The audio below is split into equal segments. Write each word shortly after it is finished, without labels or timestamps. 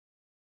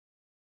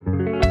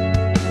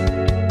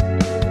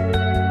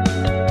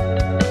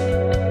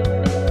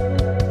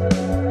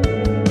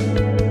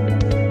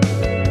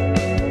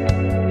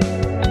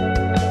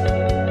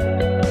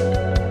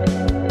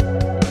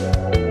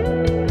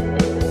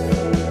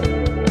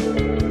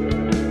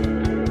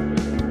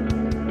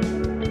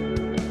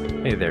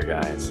there,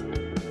 guys.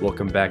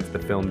 Welcome back to the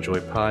Film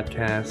Joy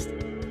podcast.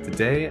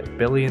 Today,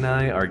 Billy and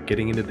I are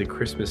getting into the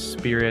Christmas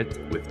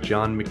spirit with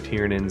John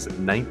McTiernan's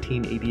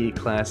 1988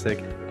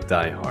 classic,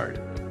 Die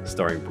Hard,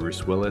 starring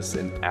Bruce Willis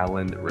and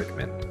Alan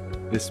Rickman.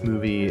 This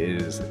movie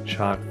is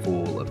chock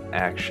full of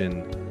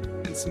action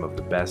and some of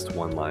the best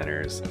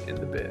one-liners in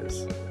the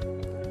biz.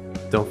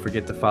 Don't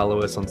forget to follow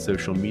us on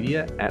social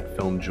media at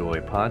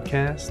FilmJoy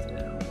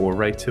Podcast, or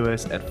write to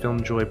us at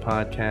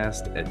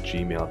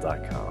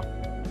filmjoypodcast@gmail.com.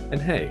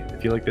 And hey,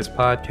 if you like this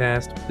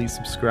podcast, please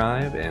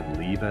subscribe and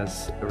leave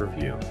us a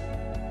review.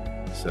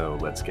 So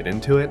let's get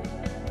into it.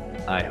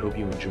 I hope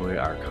you enjoy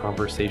our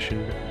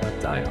conversation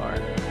about Die Hard.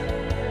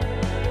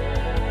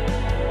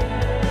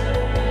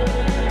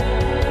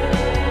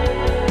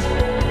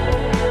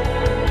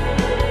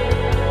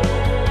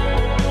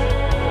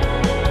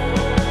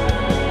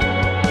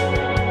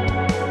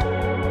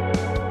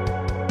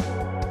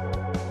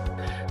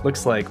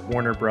 Looks like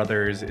Warner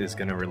Brothers is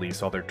going to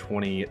release all their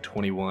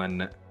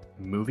 2021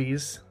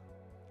 movies.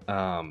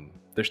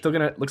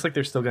 Looks like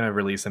they're still gonna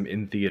release them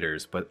in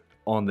theaters, but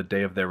on the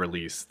day of their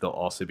release, they'll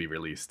also be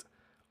released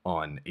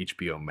on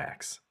HBO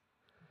Max.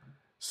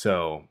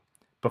 So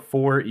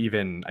before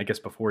even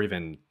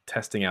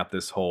testing out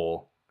this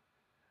whole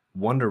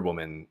Wonder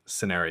Woman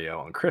scenario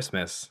on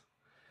Christmas,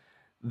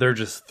 they're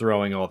just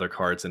throwing all their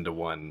cards into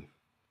one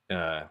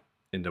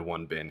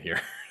bin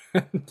here.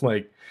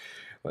 like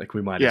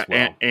we might as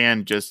well.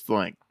 And just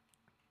like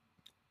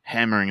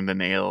hammering the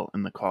nail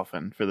in the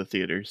coffin for the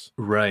theaters.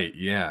 Right,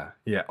 yeah.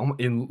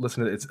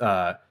 Listen to it, it's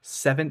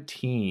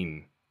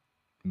 17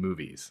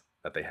 movies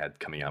that they had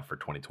coming out for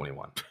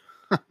 2021.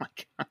 Oh my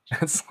gosh.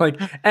 It's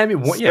like, I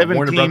mean,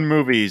 17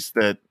 movies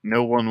that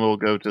no one will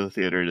go to the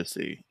theater to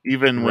see,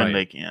 even when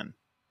they can.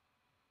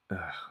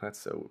 That's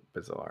so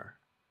bizarre.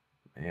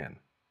 Man.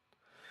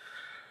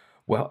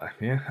 Well,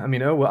 yeah,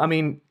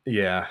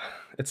 yeah,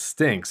 it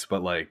stinks,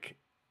 but like,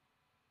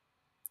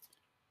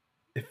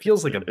 it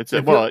feels like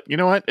you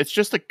know what? It's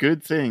just a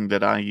good thing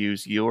that I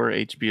use your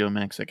HBO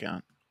Max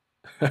account.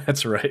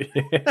 That's right.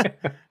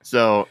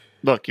 So,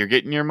 look, you're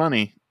getting your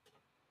money,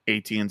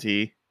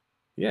 AT&T.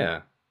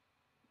 Yeah.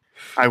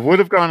 I would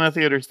have gone to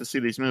theaters to see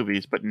these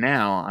movies, but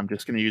now I'm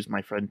just going to use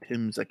my friend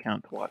Tim's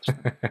account to watch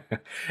them.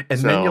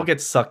 Then you'll get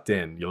sucked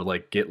in. You'll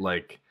get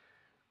I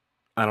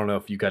don't know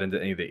if you got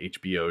into any of the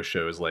HBO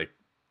shows like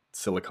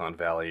Silicon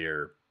Valley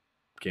or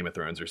Game of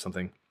Thrones or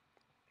something.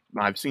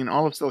 I've seen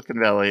all of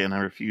Silicon Valley, and I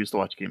refuse to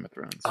watch Game of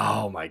Thrones.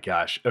 Oh my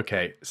gosh.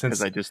 Okay.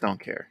 Because I just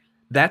don't care.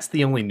 That's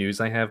the only news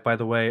I have, by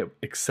the way,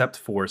 except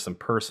for some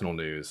personal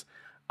news.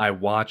 I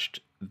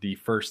watched the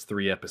first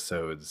 3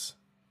 episodes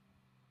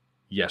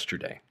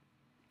yesterday.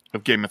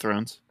 Of Game of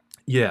Thrones?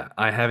 Yeah.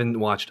 I haven't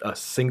watched a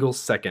single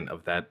second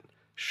of that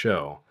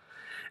show.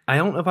 I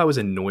don't know if I was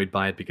annoyed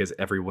by it because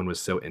everyone was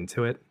so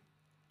into it,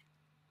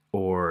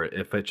 or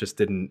if it just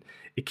didn't...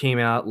 It came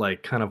out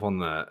like kind of on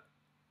the...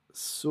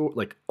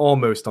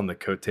 almost on the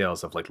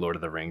coattails of like Lord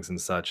of the Rings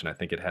and such, and I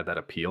think it had that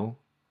appeal.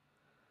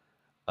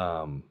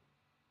 So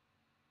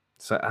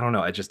I don't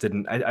know. I just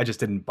didn't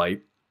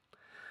bite.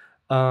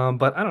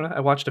 But I don't know. I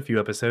watched a few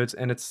episodes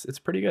and it's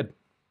pretty good.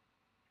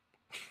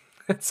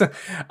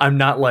 I'm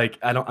not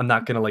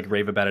gonna like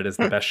rave about it as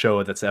the best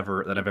show that's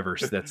ever been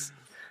There's in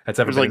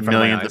like front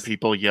millions of of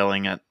people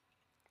yelling at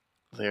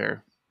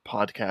their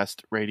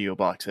podcast radio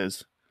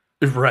boxes.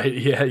 Right,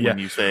 yeah. When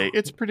you say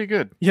it's pretty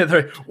good. Yeah,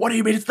 they're like, what do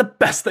you mean it's the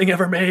best thing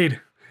ever made?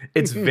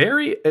 It's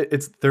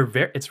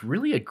it's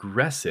really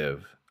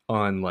aggressive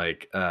on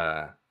like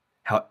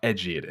how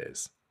edgy it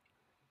is.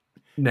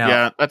 Now,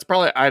 yeah, that's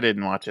probably I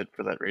didn't watch it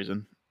for that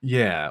reason.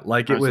 Yeah,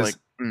 like I it was like,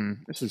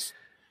 this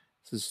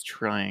is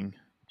trying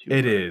too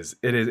It hard. is.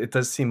 It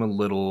does seem a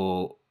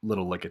little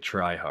like a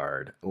try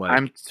hard. Like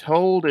I'm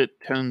told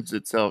it tones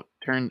itself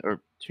down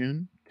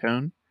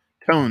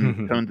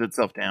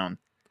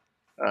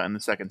in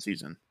the second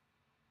season.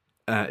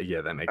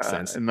 Yeah, that makes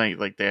sense. And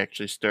they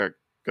actually start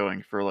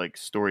going for like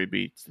story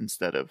beats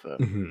instead of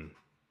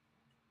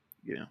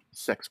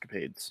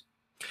sexcapades.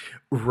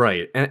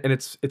 Right, and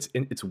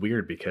it's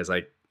weird because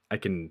I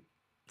can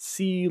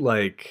see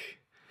like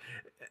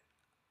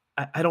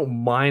I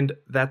don't mind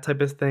that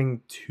type of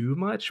thing too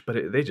much,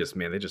 but they just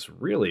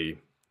really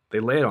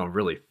lay it on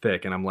really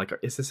thick, and I'm like,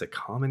 is this a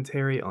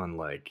commentary on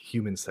like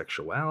human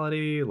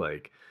sexuality?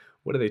 Like,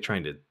 what are they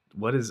trying to?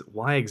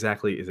 Why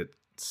exactly is it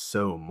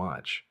so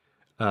much?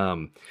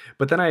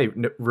 But then I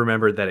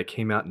remembered that it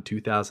came out in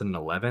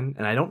 2011,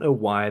 and I don't know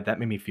why that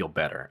made me feel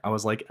better. I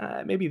was like,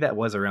 maybe that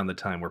was around the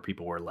time where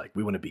people were like,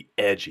 we want to be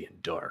edgy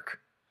and dark.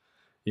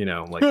 You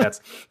know, like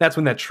that's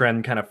when that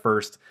trend kind of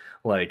first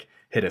like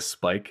hit a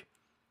spike.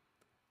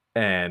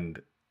 And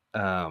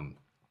I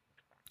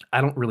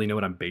don't really know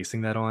what I'm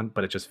basing that on,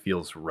 but it just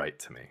feels right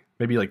to me.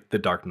 Maybe like The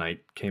Dark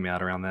Knight came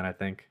out around then, I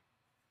think.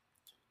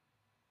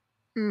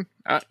 Yeah,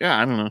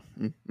 I don't know.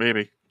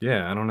 Maybe.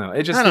 Yeah, I don't know.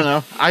 I don't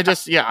know. I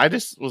just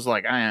was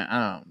like,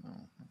 I don't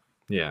know.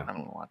 Yeah. I don't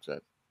want to watch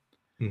that.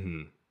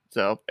 Mm-hmm.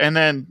 So, and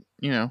then,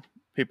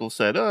 people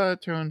said, "Oh,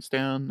 Thrones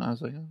down." I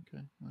was like,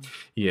 okay. Well,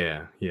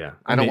 Yeah, yeah.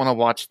 I don't want to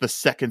watch the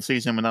second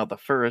season without the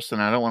first,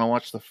 and I don't want to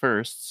watch the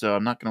first, so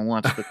I'm not going to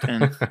watch the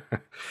 10th.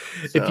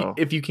 So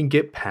if you can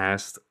get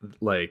past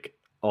like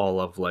all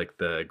of like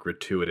the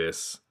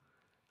gratuitous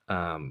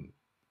um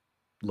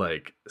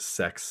like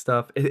sex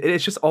stuff,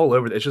 it's just all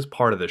over. It's just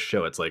part of the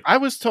show. It's like I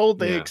was told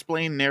they yeah.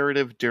 explain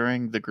narrative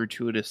during the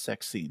gratuitous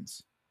sex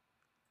scenes.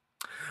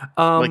 Like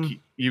Um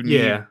you need,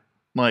 yeah,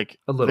 like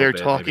a little they're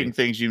bit talking maybe.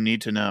 things you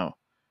need to know,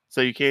 so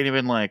you can't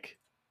even like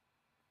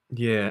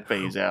Yeah.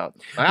 phase out.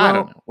 I don't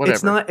Well, know. Whatever.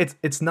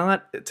 it's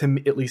not to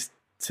me, at least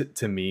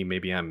to me,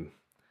 maybe I'm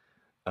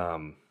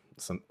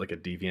some like a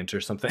deviant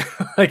or something.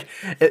 Like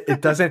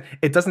it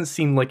doesn't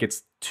seem like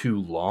it's too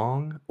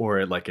long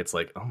or like it's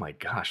like, oh my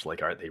gosh,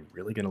 like are they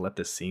really gonna let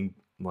this scene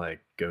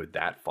like go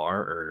that far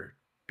or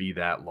be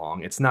that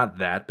long? It's not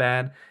that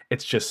bad.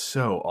 It's just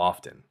so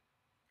often.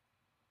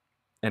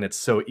 And it's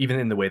so even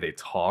in the way they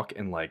talk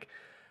and like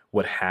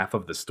what half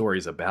of the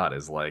story's about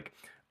is like,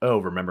 oh,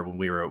 remember when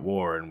we were at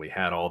war and we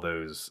had all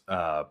those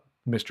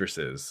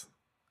mistresses.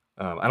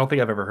 I don't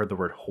think I've ever heard the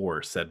word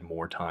whore said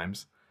more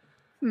times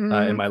in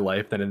Mm. my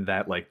life than in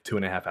that like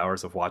 2.5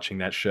 hours of watching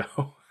that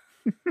show.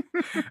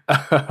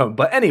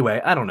 But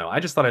anyway, I don't know. I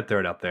just thought I'd throw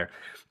it out there.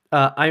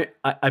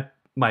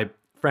 My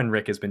friend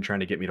Rick has been trying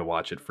to get me to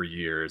watch it for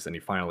years, and he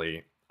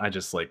finally, I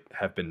just like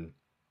have been,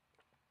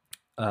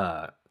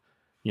 uh,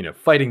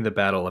 fighting the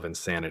battle of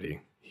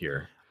insanity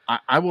here.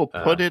 I will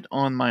Uh, put it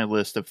on my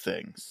list of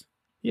things.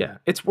 yeah,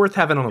 it's worth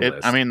having on a It. I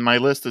list. mean, my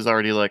list is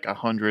already like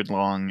 100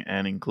 long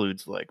and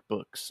includes like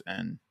books,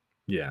 and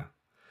Yeah,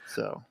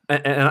 so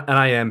and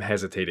I am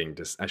hesitating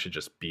to. I should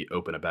just be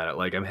open about it.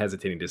 Like I'm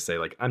hesitating to say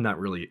like I'm not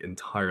really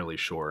entirely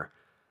sure.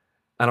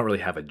 I don't really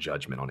have a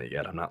judgment on it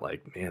yet. I'm not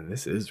like, man,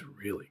 this is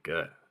really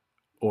good,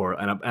 or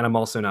and I'm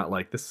also not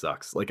like this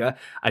sucks. Like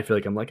I feel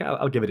like I'm like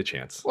I'll give it a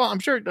chance. well, I'm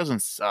sure it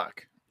doesn't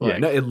suck. Yeah,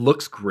 no, Like it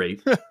looks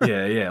great.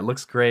 Yeah, it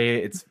looks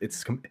great.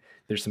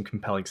 There's some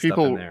compelling stuff in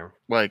people there.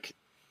 like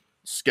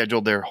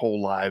scheduled their whole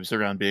lives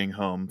around being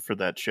home for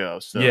that show,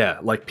 so Yeah,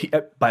 like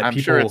by I'm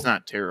sure it's people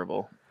not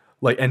terrible.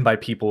 like, and by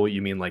people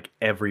you mean like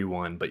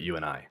everyone but you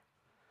and I.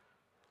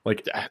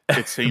 Like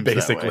It seems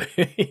that way.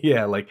 basically,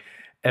 yeah, like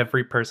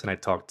every person I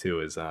talk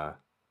to is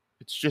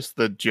It's just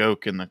the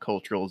joke in the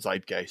cultural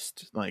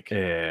zeitgeist. Like,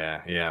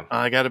 yeah.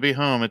 I got to be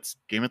home. It's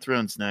Game of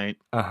Thrones night.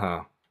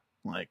 Uh-huh.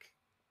 Like,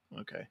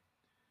 okay.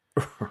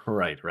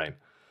 Right.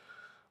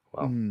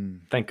 Well,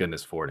 thank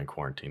goodness for it in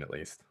quarantine at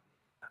least.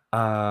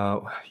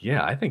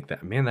 Yeah, I think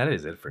that man, that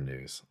is it for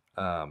news.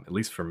 At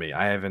least for me.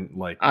 I haven't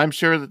like I'm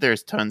sure that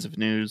there's tons of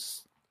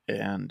news,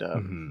 and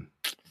mhm.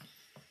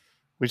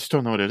 we just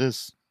don't know what it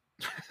is.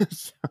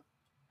 So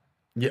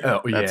Yeah,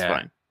 oh, that's yeah.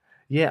 fine.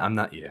 Yeah,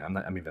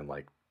 I'm even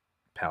like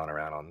palling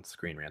around on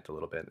Screen Rant a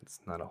little bit. It's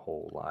not a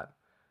whole lot.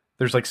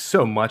 There's like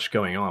so much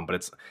going on,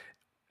 but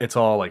it's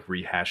all like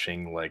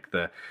rehashing like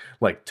the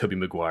like Tobey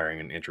Maguire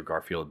and Andrew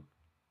Garfield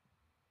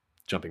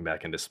jumping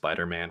back into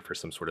Spider-Man for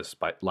some sort of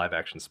live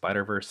action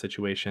Spider-Verse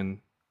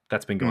situation.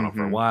 That's been going on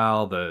for a Mm-hmm.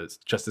 while, the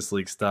Justice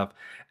League stuff.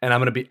 And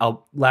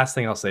last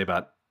thing I'll say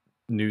about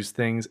news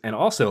things, and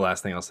also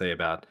last thing I'll say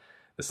about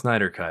the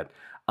Snyder Cut.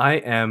 I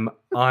am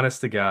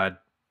honest to God,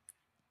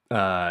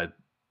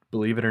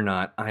 believe it or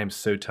not, I am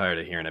so tired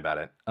of hearing about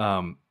it.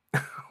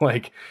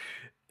 Like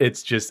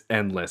it's just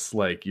endless.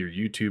 Like your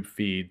YouTube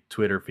feed,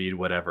 Twitter feed,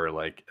 whatever.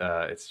 Like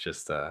it's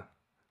just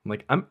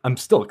like I'm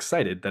still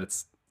excited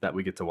that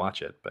we get to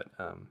watch it, but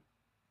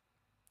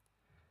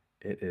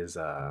it is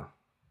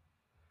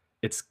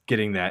it's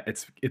getting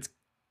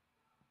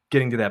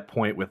to that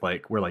point with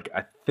like where like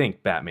I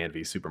think Batman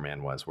v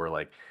Superman was, where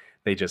like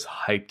they just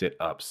hyped it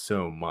up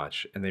so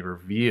much and they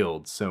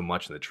revealed so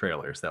much in the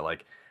trailers that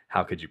like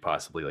how could you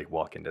possibly like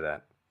walk into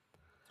that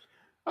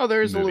Oh,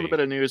 there's a little movie? bit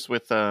of news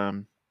with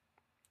Sorry.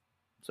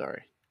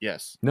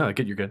 Yes. No,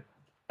 you're good.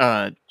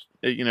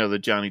 The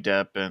Johnny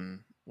Depp and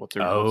what's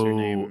her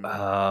name?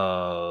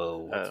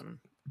 Um,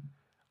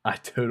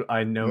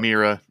 I know.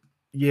 Mira.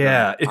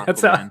 Yeah,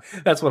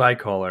 Aquaman. that's what I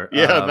call her.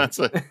 Yeah, that's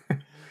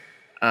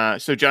a.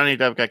 So Johnny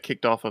Depp got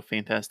kicked off of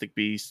Fantastic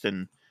Beast,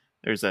 and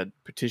there's a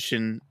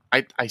petition.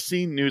 I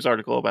see news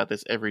article about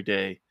this every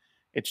day.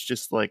 It's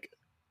just like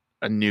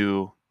a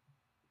new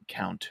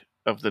count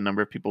of the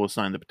number of people who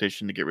signed the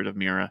petition to get rid of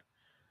Mira.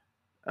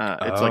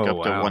 It's like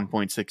up to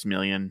 1.6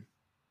 million.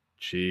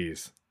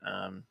 Jeez.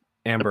 Um,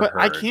 Amber but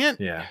Heard. I can't.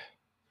 Yeah.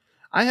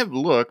 I have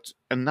looked,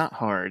 and not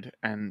hard,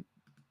 and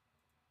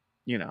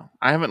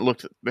I haven't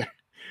looked.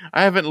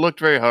 I haven't looked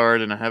very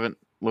hard, and I haven't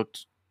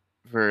looked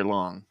very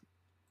long.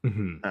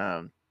 Mm-hmm.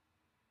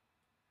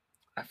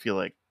 I feel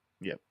like,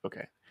 yep,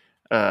 okay.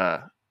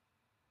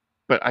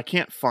 But I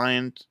can't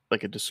find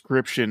like a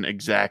description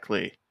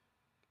exactly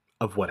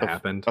Of what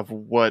happened. of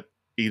what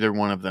either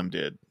one of them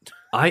did.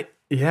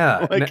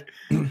 Yeah. Like,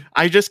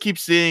 I just keep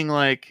seeing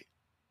like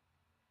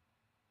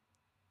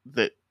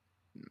that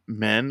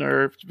men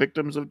are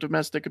victims of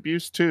domestic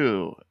abuse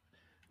too.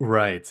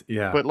 Right.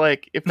 Yeah. But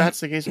like, if that's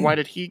the case, why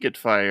did he get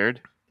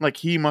fired? Like,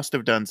 he must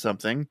have done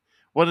something.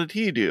 What did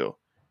he do?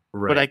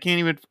 but I Right. can't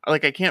even I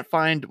can't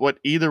find what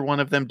either one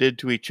of them did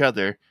to each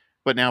other.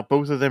 But now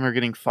both of them are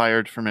getting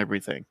fired from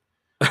everything.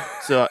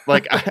 So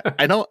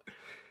I don't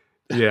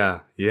Yeah,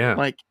 yeah,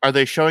 like. Are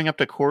they showing up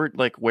to court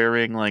like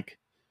wearing like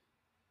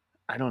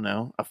I don't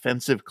know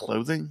offensive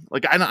clothing?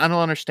 Like I don't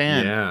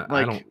understand. yeah. I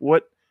Like don't.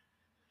 what?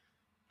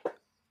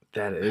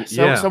 That is,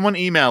 So yeah, someone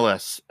email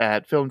us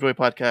at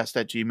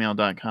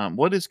filmjoypodcast@gmail.com.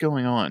 What is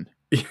going on?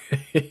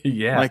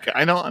 yeah. Like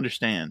I don't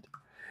understand.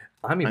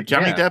 I mean,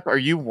 Johnny yeah. Depp, are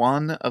you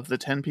one of the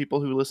 10 people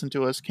who listen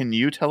to us? Can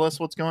you tell us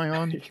what's going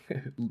on?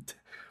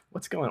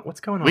 What's going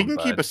We on, can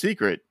keep bud? a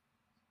secret.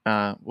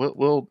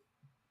 We'll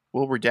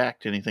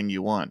redact anything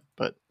you want,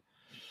 but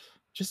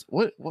just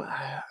what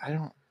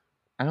I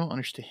don't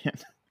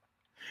understand.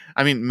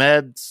 I mean,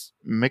 Mads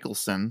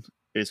Mikkelsen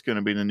is going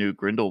to be the new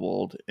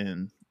Grindelwald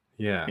in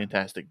Yeah.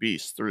 Fantastic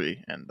Beasts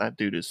 3, and that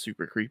dude is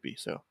super creepy.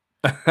 So,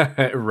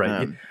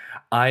 Right. um,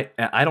 I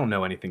don't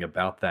know anything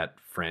about that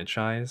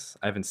franchise.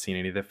 I haven't seen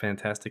any of the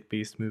Fantastic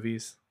Beast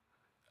movies.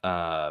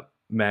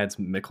 Mads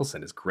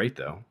Mikkelsen is great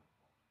though.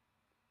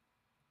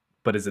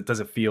 But does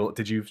it feel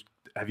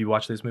have you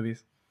watched those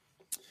movies?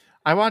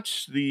 I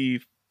watched the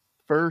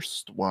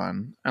first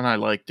one and I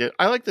liked it.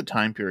 I like the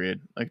time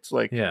period. Like it's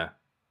like, Yeah.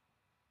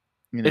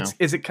 you know,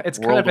 It's kind of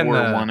World in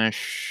War the One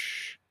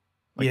ish,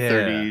 like yeah.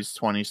 30s,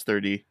 20s,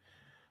 30,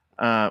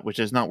 which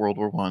is not World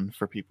War One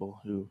for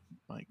people who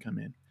might come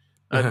in.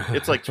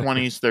 It's like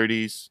 20s,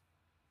 30s,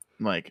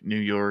 like New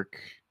York.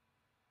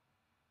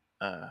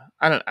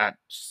 I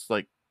just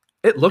like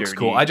It looks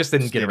cool. I dirty just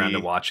didn't get around to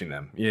city. watching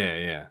them. Yeah,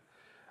 yeah.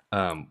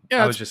 I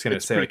Yeah, was just gonna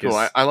it's say pretty like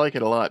cool. is I like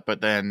it a lot.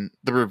 But then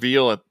the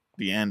reveal at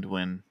the end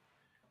when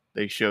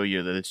they show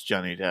you that it's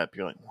Johnny Depp,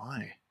 you're like,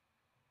 why?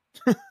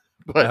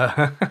 But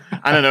uh,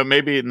 I don't know.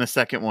 Maybe in the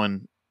second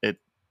one it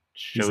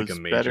he's like a shows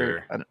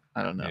better. major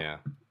I don't know. yeah.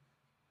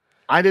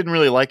 I didn't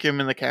really like him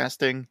in the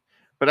casting,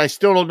 but I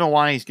still don't know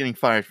why he's getting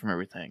fired from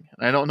everything.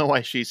 And I don't know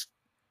why she's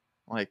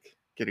like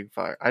getting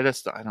fired. I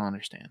don't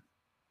understand.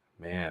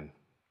 Man.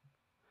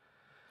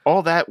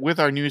 All that with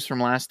our news from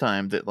last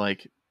time that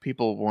like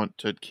people want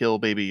to kill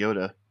Baby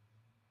Yoda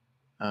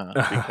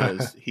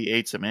because he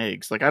ate some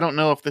eggs. Like I don't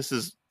know if this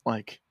is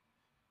like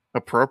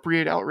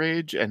appropriate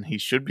outrage and he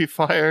should be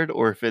fired,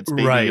 or if it's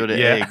Baby Right, Yoda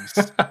yeah. eggs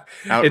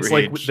It's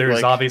like outrage. there's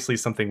Like obviously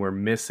something we're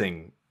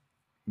missing,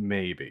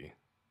 maybe.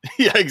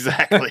 yeah,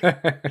 exactly.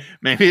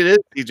 Maybe it is.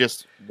 He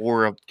just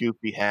wore a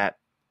goofy hat.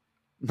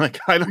 Like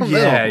I don't know.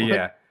 Yeah, Like,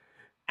 yeah.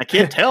 I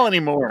can't tell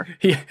anymore.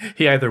 he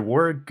he either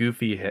wore a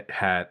goofy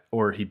hat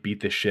or he beat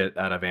the shit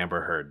out of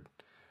Amber Heard.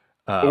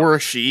 Uh, Or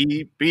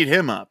she beat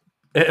him up.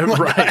 Like,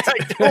 right.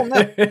 I don't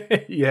know.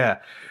 Yeah.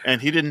 And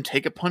he didn't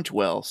take a punch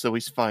well, so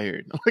he's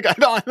fired. Like I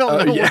don't know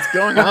Yeah. what's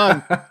going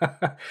on.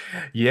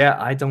 Yeah,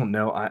 I don't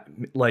know. I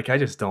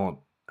just don't.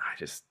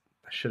 I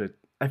should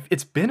have.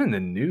 It's been in the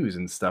news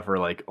and stuff, or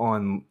like It's been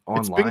going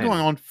online on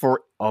a long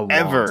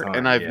forever, and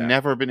time. I've Yeah.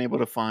 never been able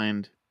to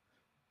find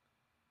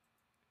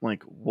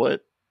like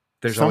what.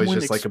 There's always Someone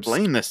just like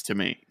explain this to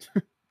me.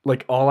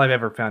 like all I've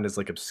ever found is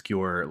like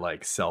obscure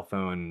like cell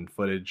phone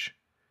footage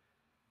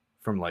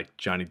from like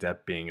Johnny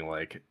Depp being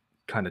like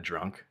kind of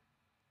drunk.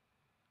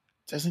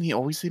 Doesn't he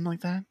always seem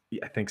like that?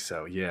 Yeah, I think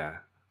so. Yeah.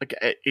 Like,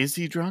 is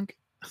he drunk?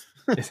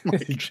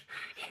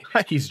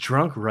 Like, He's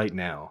drunk right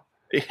now.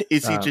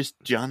 is he Uh, just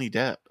Johnny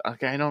Depp?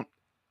 Like, I don't.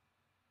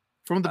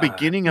 From the uh,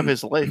 beginning of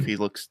his life, he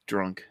looks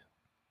drunk.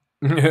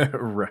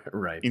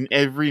 right. In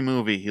every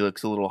movie, he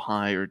looks a little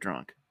high or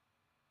drunk.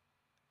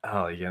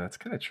 Oh yeah, that's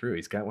kind of true.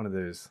 He's got one of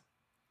those.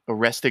 A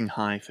resting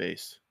high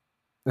face.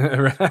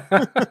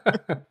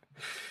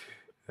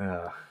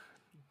 Uh,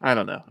 I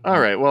don't know. All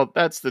right, well,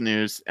 that's the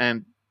news.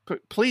 And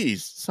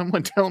please,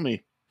 someone tell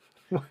me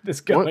what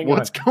is going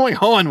what's on? going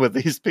on with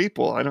these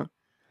people. I don't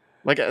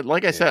like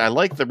I said, Yeah. I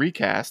like the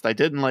recast. I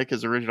didn't like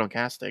his original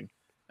casting,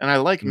 and I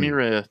like Hmm.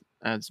 Mira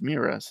as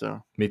Mira.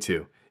 So Me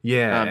too.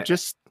 Yeah.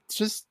 just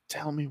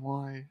tell me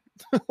why.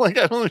 Like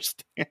I don't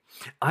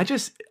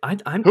understand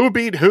I'm who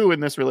beat who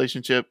in this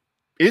relationship.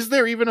 Is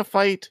there even a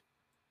fight?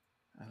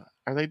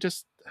 Are they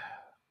just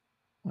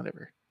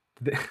whatever?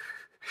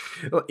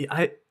 Well,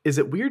 is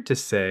it weird to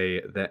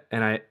say that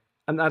and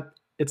I'm not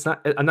it's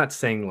not I'm not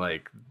saying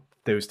like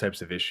those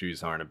types of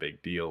issues aren't a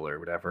big deal or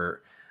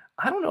whatever.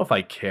 I don't know if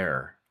I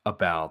care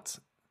about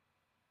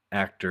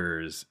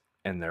actors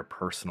and their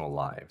personal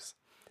lives.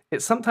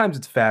 Sometimes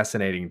it's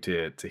fascinating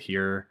to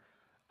hear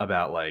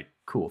about like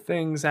cool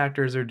things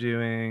actors are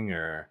doing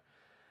or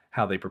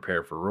how they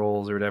prepare for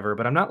roles or whatever,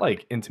 but I'm not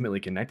like intimately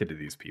connected to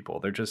these people.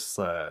 They're just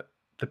the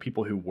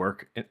people who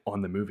work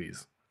on the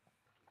movies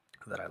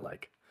that I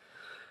like,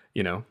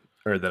 you know,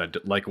 or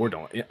that like or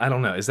don't. I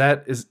don't know. Is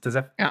that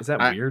Yeah, is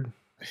that weird?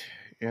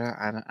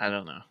 I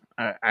don't know.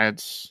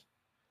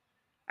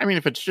 I mean,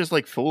 if it's just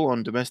like full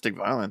on domestic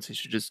violence, he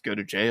should just go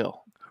to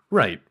jail.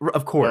 Right.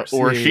 Of course.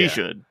 Or Yeah, she yeah.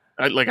 should.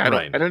 Right.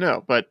 I don't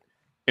know, but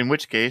in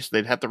which case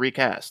they'd have to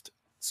recast.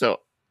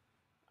 So,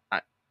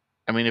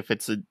 I mean, if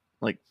it's a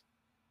like,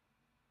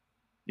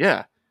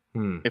 yeah,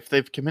 Hmm. if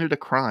they've committed a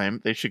crime,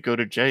 they should go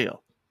to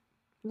jail.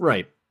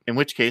 Right. In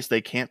which case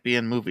they can't be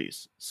in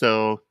movies.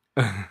 So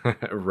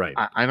Right.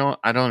 I don't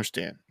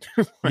understand.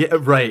 Yeah,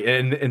 right.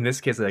 And in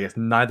this case, I guess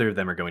neither of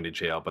them are going to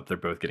jail, but they're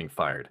both getting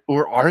fired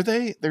Or are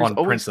they? There's on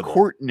always principle.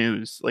 court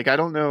news. Like I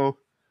don't know.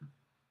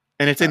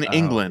 And it's in Oh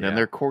England, and yeah.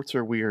 their courts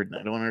are weird, and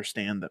I don't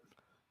understand them.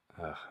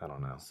 I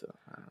don't know. So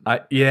I don't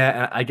know.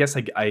 Yeah, I guess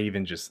I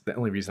even just the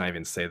only reason I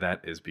even say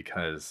that is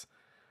because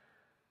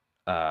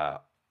uh,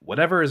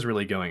 whatever is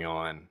really going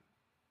on,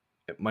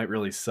 it might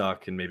really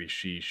suck, and maybe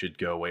she should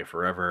go away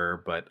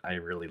forever. But I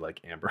really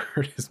like Amber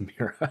Heard as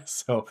Mira,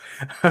 so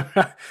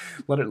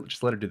let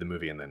her do the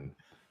movie, and then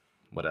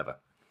whatever.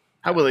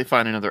 How will they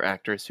find another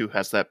actress who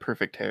has that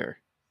perfect hair?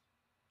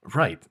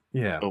 Right?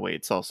 Yeah, Oh wait,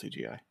 it's all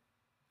CGI.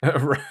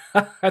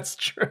 that's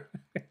true.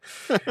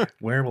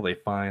 Where will they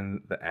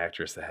find the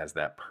actress that has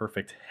that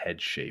perfect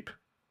head shape?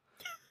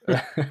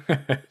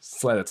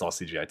 So that's all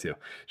CGI too.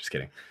 Just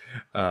kidding.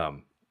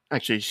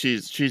 Actually,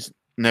 she's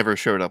never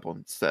showed up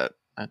on set.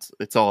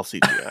 It's all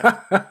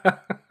CGI.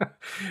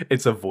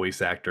 It's a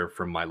voice actor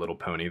from My Little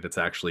Pony that's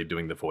actually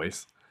doing the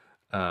voice.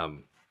 But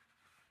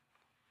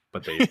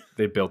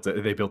they built a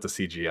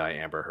CGI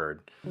Amber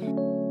Heard.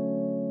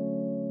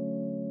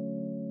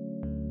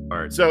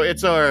 So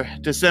it's our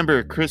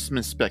December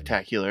Christmas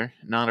spectacular,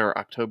 not our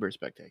October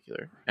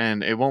spectacular,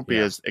 and it won't be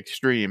Yeah. as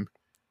extreme.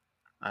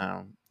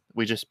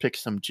 We just picked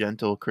some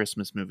gentle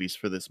Christmas movies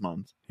for this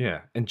month.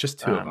 Yeah, and just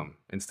 2 of them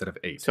instead of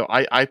 8. So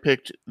I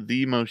picked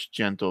the most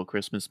gentle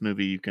Christmas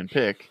movie you can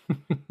pick,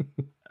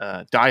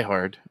 Die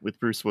Hard with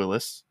Bruce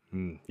Willis.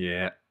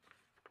 Yeah.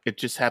 It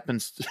just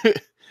happens.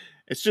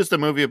 It's just a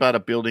movie about a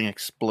building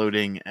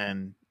exploding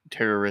and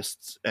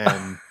terrorists,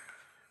 and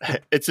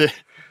it's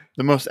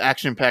the most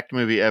action-packed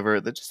movie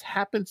ever that just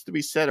happens to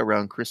be set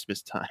around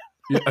Christmas time.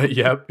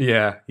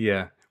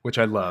 Yeah, which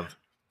I love.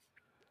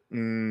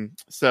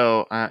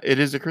 So it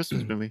is a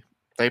Christmas movie.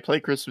 They play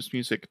Christmas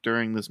music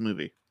during this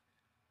movie.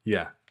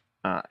 Yeah.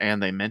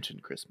 And they mention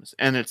Christmas,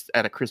 and it's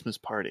at a Christmas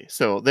party.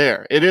 So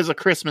there, it is a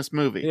Christmas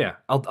movie. Yeah,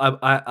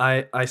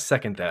 I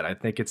second that. I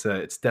think it's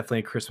definitely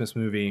a Christmas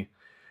movie,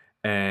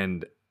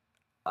 and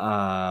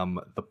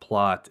the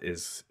plot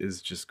is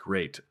just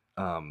great.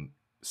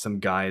 Some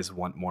guys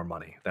want more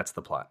money. That's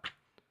the plot.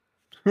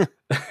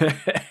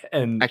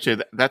 And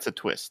actually, that's a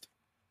twist.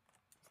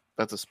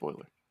 That's a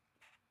spoiler.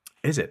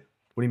 Is it?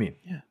 What do you mean?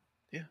 Yeah.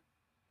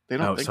 They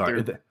don't. Think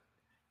sorry. they're...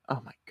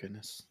 Oh my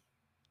goodness.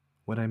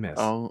 What did I miss?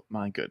 Oh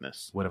my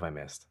goodness. What have I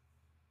missed?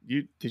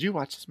 Did you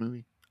watch this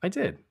movie? I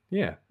did.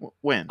 Yeah.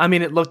 When? I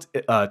mean, it looked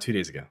 2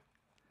 days ago.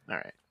 All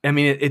right. I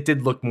mean, it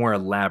did look more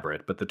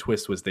elaborate, but the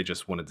twist was they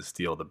just wanted to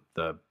steal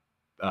the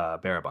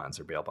bearer bonds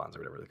or bail bonds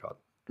or whatever they're called.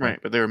 Right,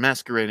 but they were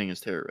masquerading as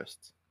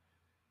terrorists.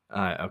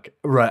 Okay.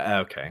 Right.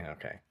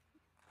 Okay.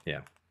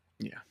 Yeah.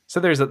 So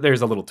there's a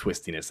little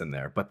twistiness in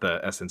there, but the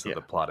essence of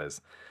the plot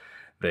is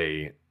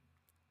they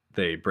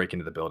break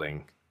into the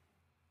building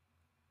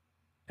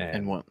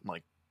and want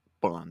like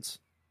bonds.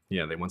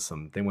 Yeah, they want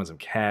some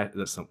cash.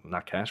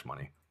 Not cash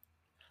money.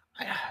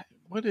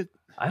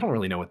 I don't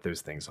really know what those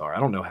things are. I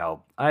don't know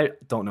how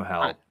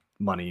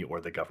money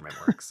or the government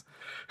works.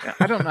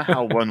 I don't know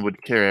how one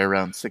would carry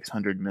around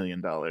 $600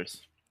 million.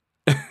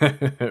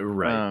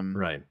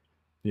 Right.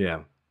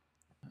 Yeah.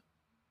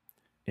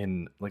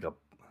 In like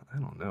I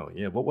don't know.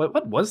 Yeah.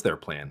 What was their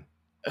plan?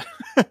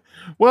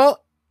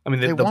 Well, I mean,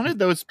 they wanted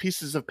those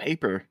pieces of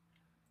paper.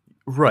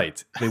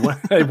 Right. They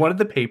wanted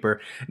the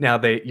paper.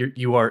 Now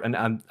you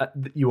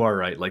are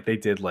right. Like they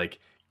did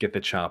get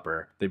the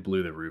chopper. They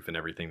blew the roof and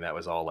everything. That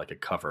was all like a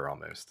cover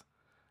almost.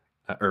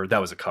 Or that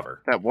was a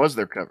cover. That was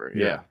their cover.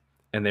 Yeah.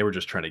 And they were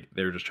just trying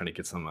to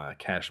get some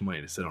cash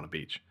money to sit on a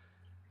beach.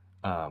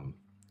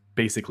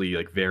 Basically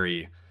like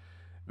very,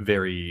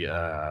 very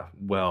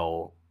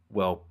well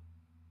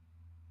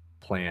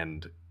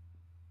planned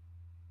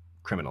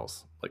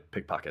criminals, like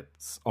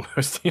pickpockets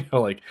almost,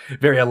 like a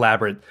very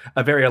elaborate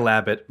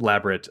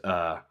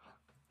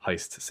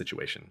heist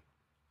situation.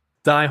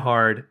 Die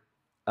Hard,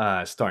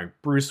 starring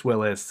Bruce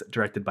Willis,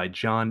 directed by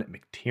John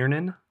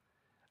McTiernan,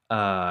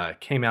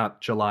 came out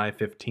July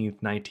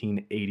 15th,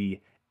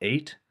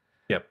 1988.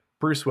 Yep,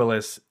 Bruce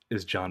Willis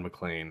is John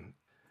McClane,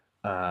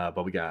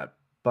 but we got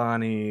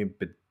Bonnie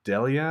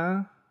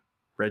Bedelia,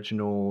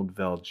 Reginald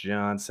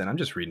VelJohnson. I'm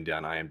just reading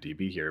down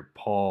IMDb here.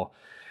 Paul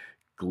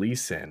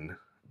Gleason.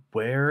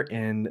 Where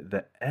in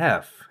the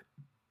F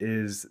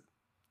is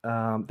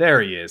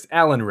there he is,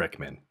 Alan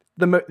Rickman,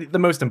 the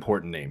most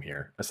important name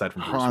here aside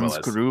from Bruce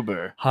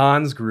Willis.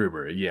 Hans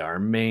Gruber, yeah, our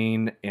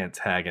main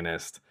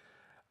antagonist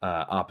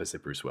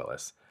opposite Bruce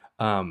Willis.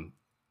 You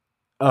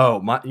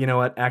know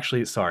what?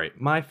 Actually, sorry,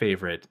 my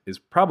favorite is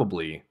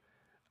probably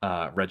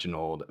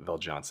Reginald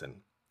VelJohnson,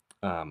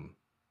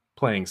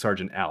 playing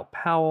Sergeant Al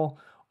Powell,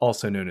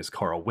 also known as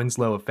Carl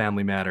Winslow of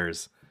Family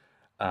Matters.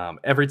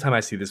 Every time I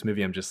see this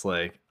movie, I'm just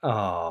like,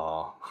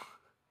 oh,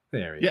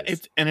 there he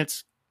is.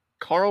 It's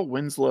Carl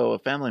Winslow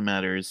of Family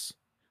Matters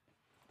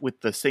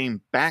with the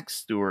same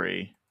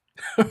backstory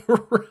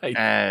right.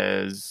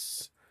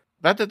 as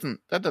that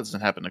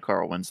doesn't happen to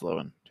Carl Winslow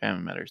in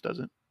Family Matters, does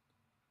it?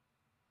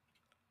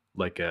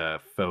 Like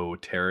a faux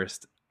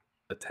terrorist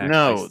attack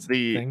No, heist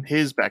the thing.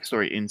 his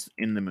backstory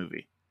in the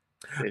movie.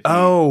 That he,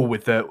 Oh,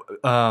 with the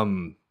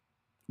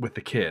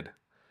kid.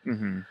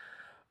 hmm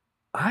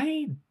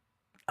I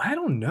I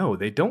don't know.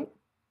 They don't.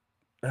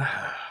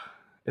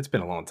 It's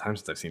been a long time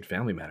since I've seen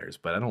Family Matters,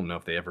 but I don't know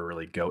if they ever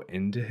really go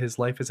into his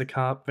life as a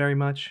cop very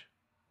much.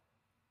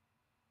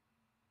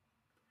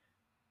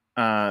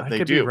 I they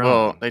could be do.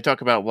 Well, wrong. they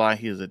talk about why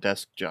he is a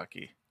desk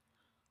jockey.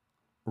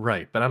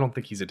 Right, but I don't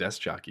think he's a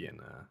desk jockey in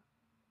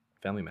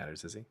Family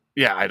Matters, is he?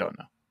 Yeah, I don't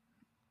know.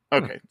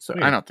 Hmm, Okay, so I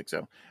weird. don't think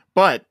so.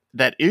 But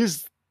that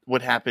is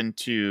what happened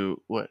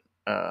to What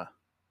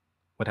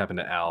happened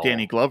to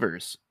Danny Al?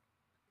 Glover's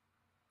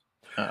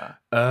cop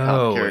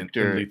Oh, in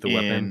character Lethal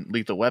Weapon? in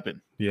Lethal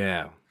Weapon.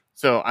 Yeah.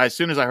 So as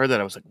soon as I heard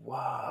that, I was like,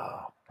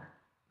 "Wow,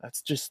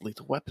 that's just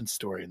Lethal Weapon's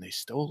story, and they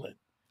stole it."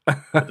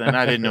 But then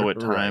I didn't know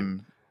what Right.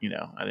 time.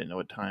 I didn't know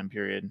what time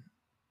period.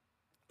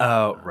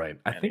 Oh, right.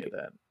 I Any think. of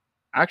that.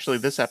 Actually,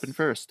 this happened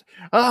first.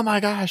 Oh my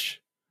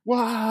gosh!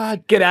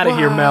 What? Get out of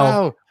here, Mel.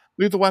 Wow!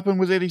 Lethal Weapon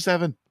was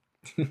 87.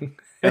 And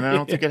I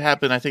don't think it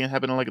happened. I think it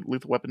happened in like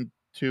Lethal Weapon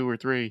 2 or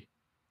 3.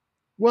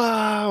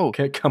 Wow!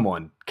 Okay, come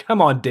on,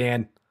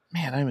 Dan.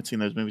 Man, I haven't seen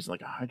those movies in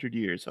like 100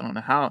 years. I don't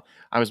know how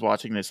I was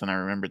watching this and I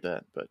remembered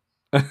that, but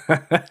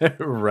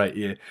Right.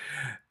 Yeah.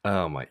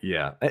 Oh my.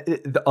 Yeah.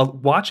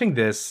 Watching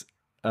this.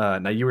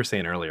 Now you were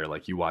saying earlier,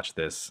 like you watch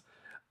this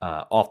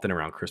often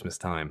around Christmas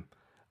time,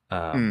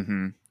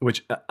 mm-hmm.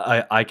 which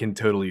I can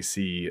totally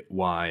see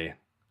why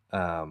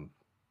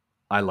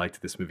I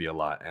liked this movie a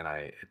lot, and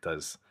it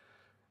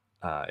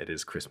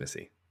is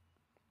Christmassy.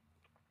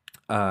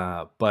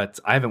 But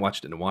I haven't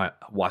watched it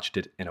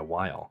in a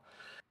while.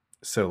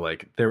 So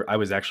like I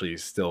was actually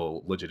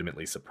still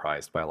legitimately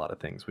surprised by a lot of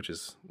things, which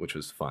was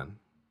fun.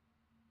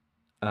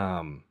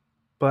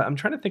 But I'm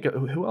trying to think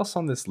of who else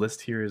on this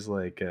list here is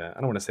like I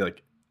don't want to say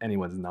like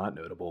anyone's not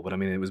notable, but I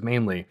mean it was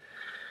mainly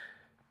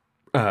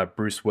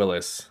Bruce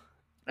Willis.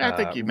 I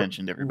think you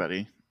mentioned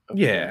everybody.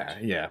 Yeah,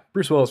 yeah.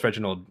 Bruce Willis,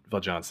 Reginald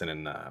VelJohnson,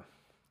 and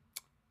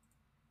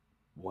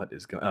what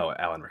is going? Oh,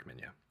 Alan Rickman.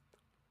 Yeah,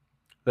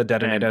 the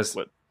Detonators.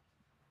 What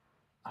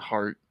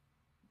Hart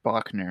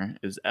Bachner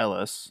is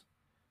Ellis.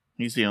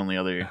 He's the only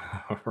other.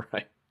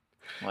 Right.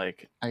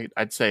 Like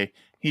I'd say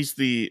he's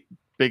the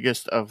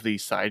biggest of the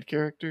side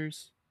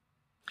characters.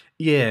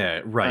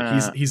 Yeah,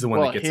 right. He's the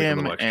one that gets like a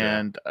little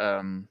extra.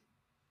 And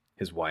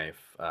his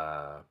wife,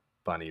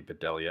 Bonnie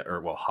Bedelia,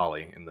 or well,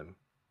 Holly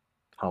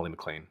Holly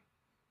McClane.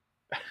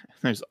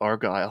 There's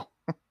Argyle,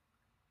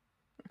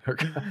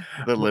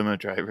 the limo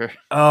driver.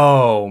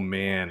 Oh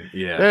man,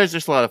 yeah. There's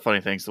just a lot of funny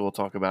things that we'll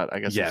talk about, I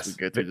guess, Yes. as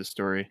we go through the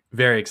story.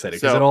 Very excited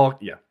because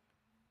yeah.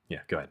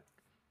 Go ahead.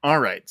 All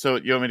right, so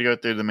you want me to go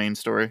through the main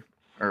story,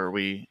 or are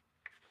we?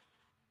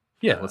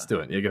 Yeah, let's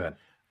do it. Yeah, go ahead.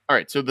 All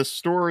right, so the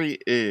story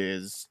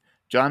is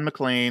John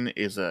McClane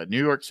is a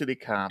New York City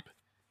cop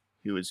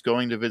who is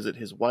going to visit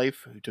his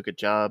wife, who took a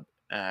job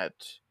at,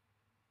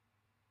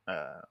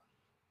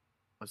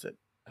 what's it?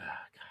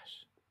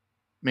 Gosh,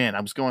 man,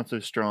 I was going so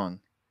strong.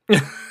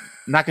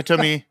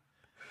 Nakatomi.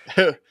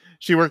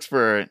 She works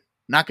for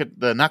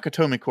the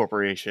Nakatomi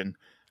Corporation,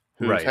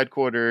 whose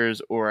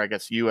headquarters, or I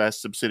guess U.S.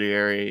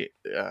 subsidiary,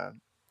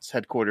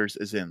 headquarters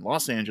is in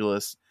Los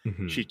Angeles.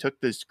 Mm-hmm. She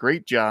took this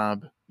great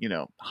job,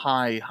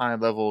 high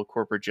level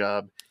corporate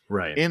job,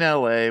 right, in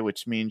L.A.,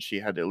 which means she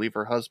had to leave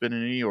her husband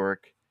in New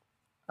York,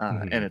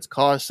 and it's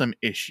caused some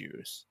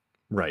issues.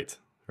 Right.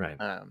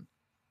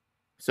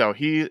 So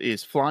he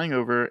is flying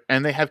over,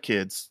 and they have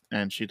kids,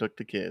 and she took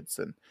the kids,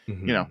 and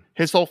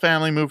his whole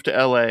family moved to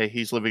L.A.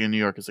 He's living in New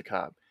York as a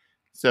cop.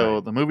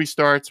 So the movie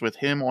starts with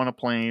him on a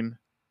plane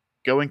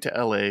going to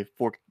L.A.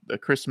 for the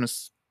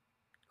Christmas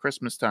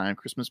time,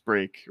 Christmas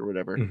break or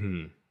whatever,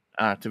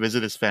 to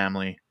visit his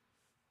family,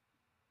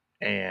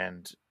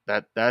 and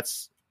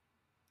that's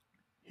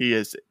he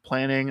is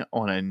planning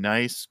on a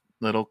nice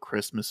little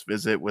Christmas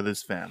visit with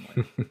his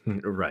family.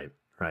 Right.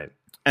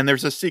 And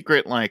there's a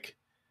secret like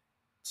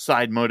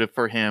side motive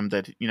for him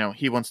that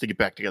he wants to get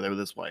back together with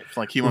his wife.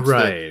 Like he wants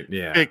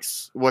to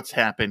fix what's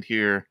happened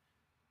here.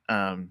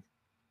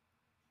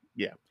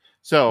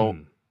 So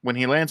when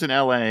he lands in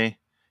LA,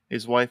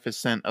 his wife has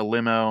sent a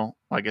limo.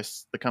 I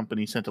guess the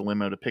company sent a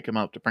limo to pick him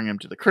up to bring him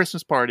to the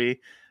Christmas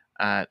party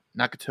at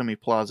Nakatomi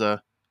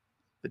Plaza,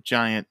 the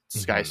giant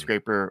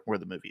skyscraper where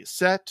the movie is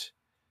set.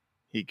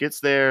 He gets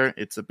there.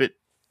 It's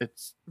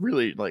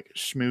really like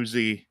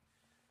schmoozy.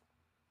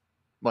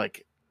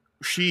 Like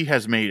she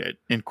has made it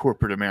in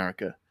corporate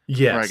America.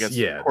 Yes, or I guess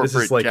corporate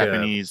this is like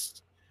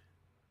Japanese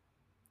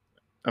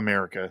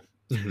America.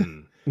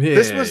 Yeah,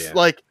 this was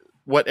like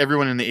what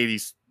everyone in the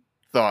 80s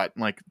thought.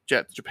 Like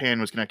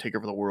Japan was going to take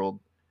over the world.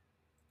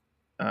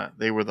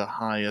 They were the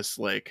highest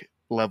like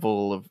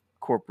level of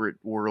corporate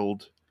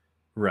world.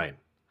 Right.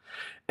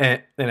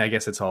 And I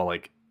guess it's all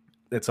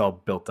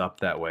built up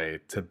that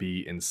way to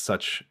be in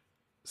such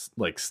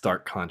like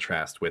stark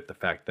contrast with the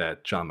fact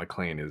that John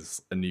McClane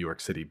is a New York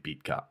City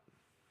beat cop.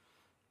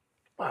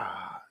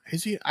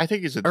 Is he? I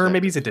think he's a detective. Or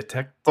maybe he's a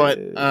detective. But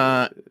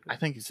I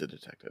think he's a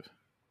detective.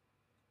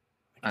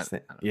 I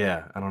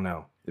don't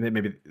know.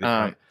 Maybe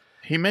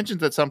He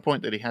mentions at some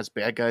point that he has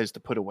bad guys to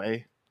put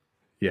away.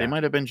 Yeah. They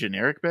might have been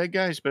generic bad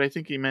guys, but I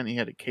think he meant he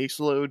had a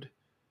caseload.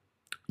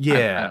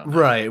 Yeah, I don't know.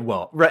 right.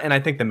 Well, right, and I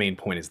think the main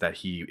point is that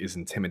he is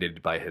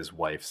intimidated by his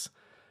wife's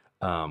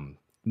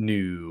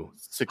new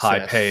Success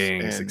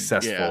high-paying, and-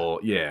 successful.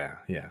 Yeah.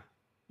 Yeah.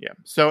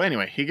 So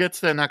anyway, he gets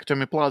to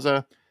Nakatomi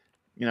Plaza.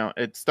 You know,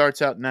 it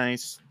starts out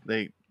nice.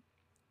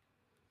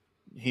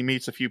 He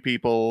meets a few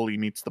people. He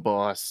meets the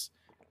boss.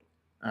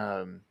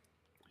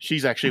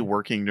 She's actually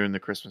working during the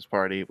Christmas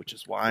party, which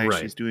is why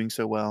Right. she's doing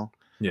so well.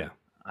 Yeah.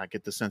 I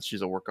get the sense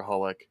she's a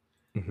workaholic.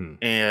 Hmm.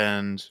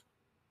 And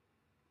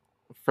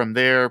from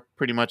there,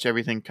 pretty much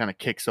everything kind of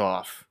kicks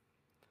off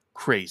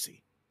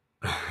crazy.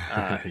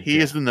 He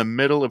is in the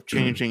middle of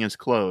changing his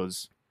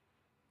clothes.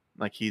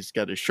 Like he's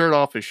got his shirt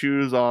off, his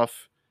shoes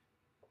off,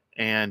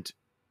 and,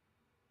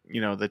 you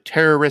know, the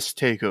terrorists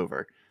take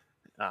over.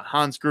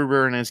 Hans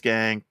Gruber and his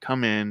gang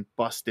come in,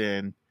 bust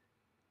in,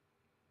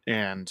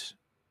 and,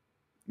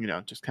 you know,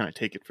 just kind of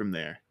take it from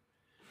there.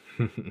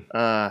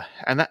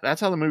 And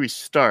that's how the movie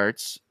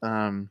starts.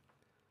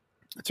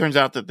 It turns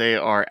out that they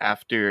are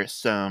after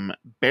some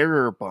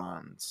bearer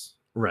bonds,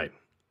 Right.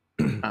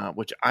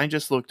 which I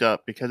just looked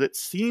up because it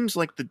seems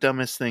like the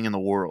dumbest thing in the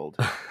world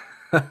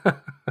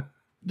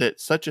that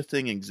such a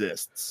thing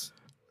exists.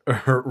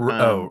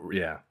 Oh,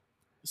 yeah.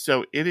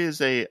 So it is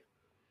a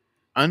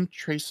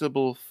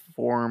untraceable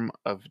form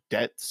of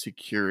debt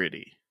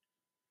security,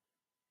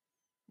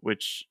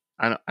 which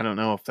I don't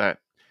know if that,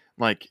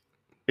 like,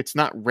 it's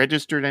not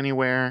registered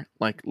anywhere.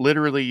 Like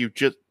literally you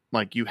just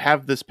like you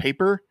have this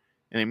paper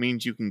and it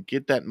means you can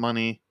get that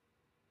money.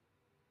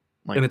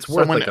 Like And it's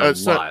worth, like, a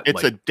lot,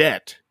 It's a like-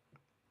 debt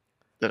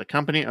that a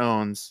company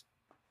owns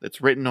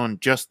that's written on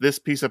just this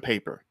piece of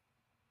paper.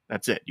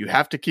 That's it. You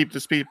have to keep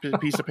this piece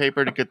of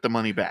paper to get the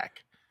money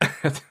back.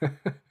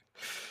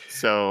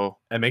 So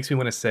It makes me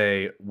want to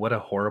say, what a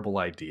horrible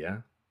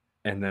idea.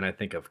 And then I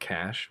think of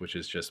cash, which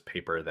is just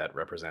paper that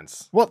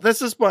represents. well,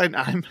 this is what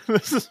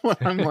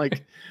I'm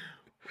like.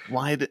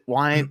 Why?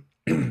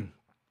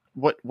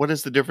 What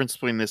is the difference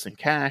between this and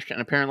cash? And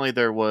apparently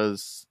there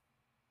was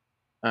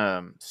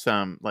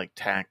some like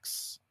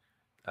tax,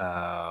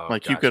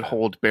 like you could Gotcha.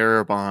 hold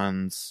bearer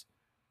bonds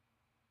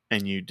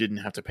and you didn't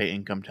have to pay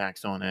income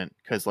tax on it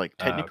because like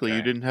technically you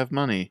Okay. didn't have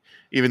money,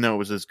 even though it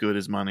was as good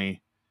as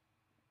money.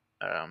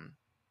 Gotcha.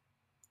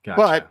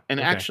 But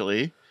Okay.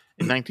 actually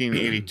in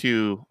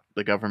 1982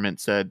 the government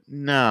said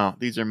no,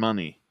 these are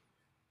money,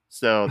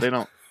 so they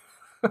don't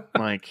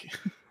like.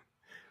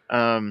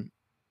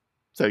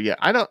 So yeah,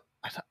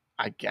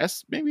 I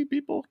guess maybe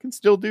people can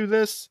still do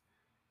this.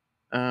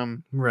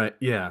 Right.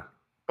 Yeah.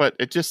 But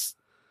it just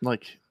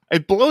like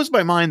it blows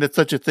my mind that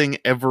such a thing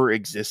ever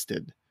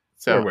existed.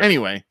 So Sure, right.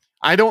 anyway,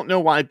 I don't know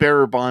why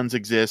bearer bonds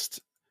exist.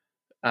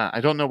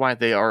 I don't know why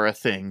they are a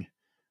thing.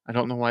 I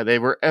don't know why they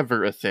were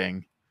ever a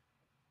thing.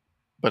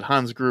 But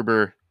Hans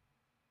Gruber,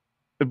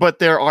 but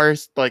there are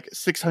like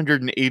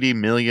 $680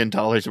 million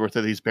worth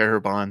of these bearer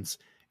bonds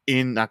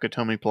in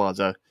Nakatomi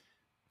Plaza,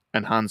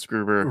 and Hans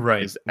Gruber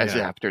Right, is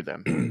yeah. after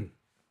them.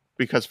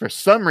 Because for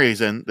some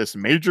reason, this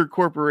major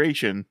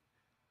corporation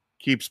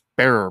keeps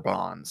bearer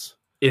bonds.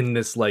 In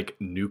this like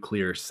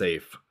nuclear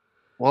safe.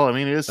 Well, I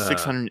mean, it is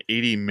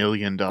 $680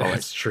 million.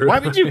 That's true. Why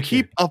would you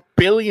keep $1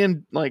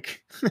 billion?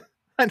 Like,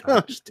 I don't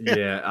understand.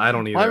 Yeah, I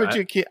don't either. Why would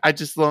you keep? I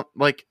just don't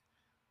like.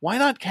 Why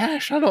not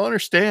cash? I don't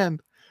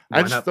understand. Why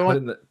I just not don't. put it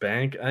in the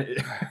bank?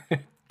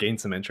 Gain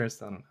some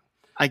interest. I don't know.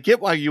 I get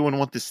why you would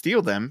want to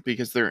steal them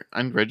because they're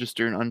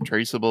unregistered,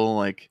 untraceable.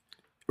 Like,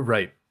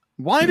 Right.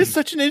 why does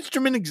such an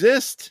instrument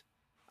exist?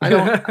 I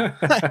don't.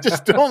 I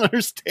just don't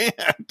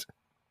understand.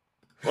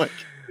 Like,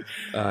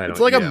 it's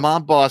like a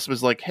mob boss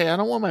was like, "Hey, I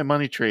don't want my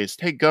money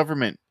traced. Hey,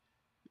 government,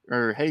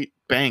 or hey,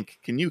 bank,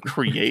 can you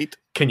create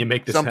Can you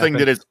make this something happen?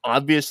 that is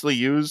obviously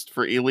used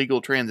for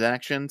illegal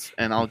transactions,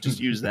 and I'll just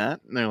use that?"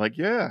 And they're like,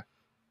 "Yeah."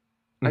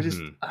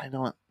 Mhm. I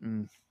don't.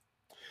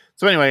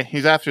 So anyway,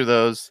 he's after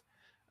those.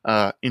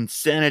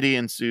 Insanity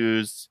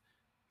ensues.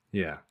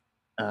 Yeah.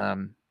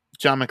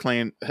 John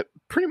McClane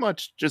pretty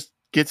much just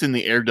gets in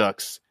the air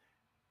ducts,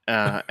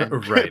 and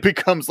Right.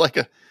 becomes like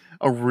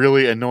a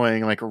really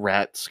annoying like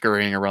rat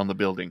scurrying around the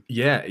building.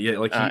 Yeah. Yeah.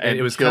 Like And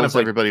it was kills kind of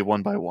like everybody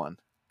one by one.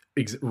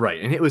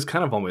 right, and it was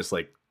kind of almost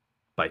like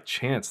by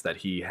chance that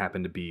he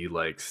happened to be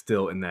like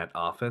still in that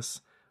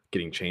office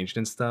getting changed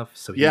and stuff.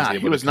 So he was able He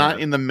to was kind not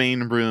of- in the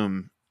main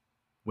room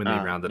when they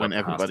rounded when up the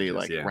everybody hostages,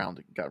 like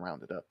yeah. got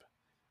rounded up.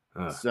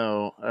 Ugh.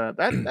 So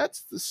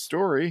that's the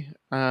story.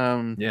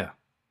 Yeah.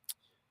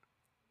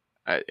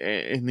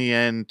 In the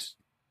end,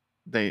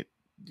 they,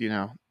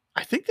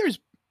 I think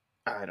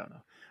I don't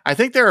know. I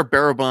think there are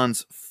bearer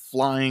bonds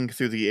flying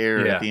through the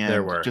air Yeah, at the end,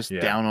 there were, just yeah.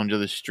 down onto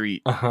the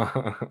street,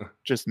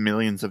 just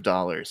millions of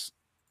dollars.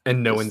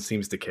 And no Just- one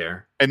seems to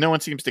care. And no one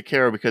seems to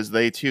care because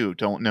they too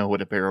don't know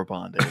what a bearer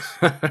bond is.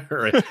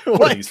 Right. What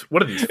Like, are these?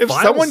 What are these? If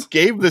files? someone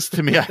gave this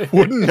to me, I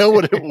wouldn't know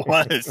what it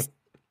was.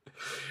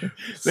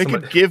 They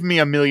Someone- could give me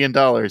 $1 million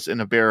in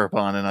a bearer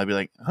bond, and I'd be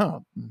like,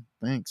 "Oh,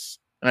 thanks."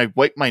 and I'd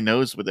wipe my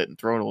nose with it and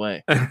throw it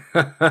away.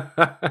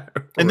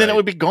 And then it Right.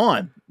 would be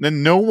gone.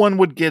 Then no one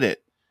would get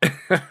it.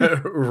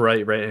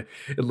 Right, right.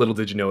 And little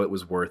did you know it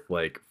was worth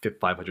like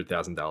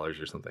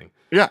 $500,000 or something.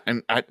 Yeah,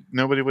 and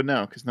nobody would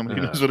know because nobody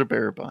Uh. knows what a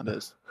bearer bond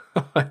is.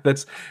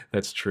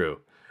 That's true.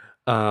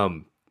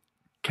 Can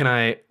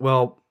I?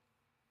 Well,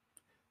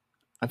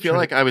 I feel Trying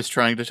like I was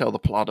trying to tell the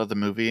plot of the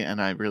movie,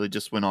 and I really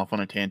just went off on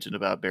a tangent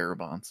about bearer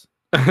bonds.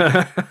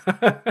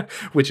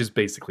 which is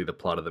basically the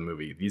plot of the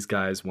movie. These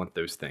guys want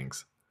those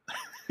things.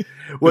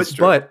 That's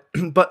true.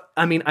 But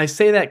I mean, I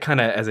say that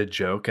kind of as a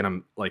joke, and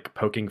I'm like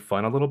poking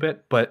fun a little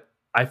bit. But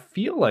I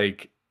feel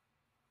like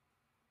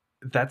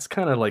that's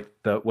kind of like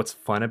what's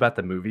fun about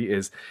the movie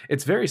is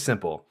it's very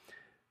simple.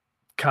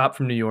 Cop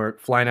from New York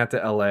flying out to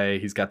LA.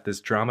 He's got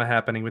this drama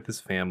happening with his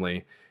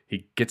family.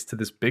 He gets to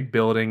this big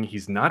building.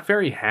 He's not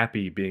very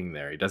happy being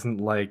there. He doesn't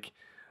like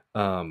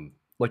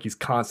he's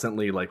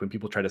constantly like when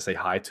people try to say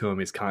hi to him,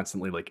 he's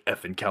constantly like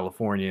effing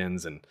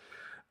Californians and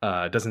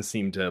doesn't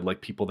seem to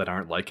like people that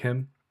aren't like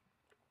him.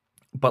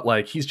 But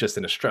like he's just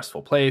in a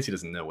stressful place. He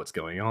doesn't know what's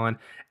going on.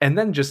 And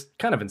then just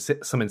kind of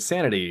some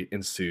insanity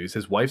ensues.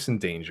 His wife's in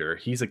danger.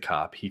 He's a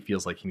cop. He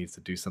feels like he needs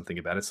to do something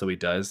about it. So he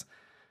does.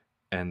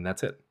 And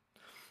that's it.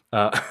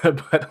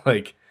 But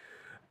like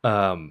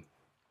the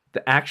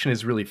action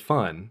is really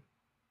fun.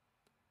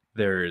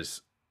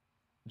 There's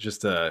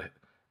just a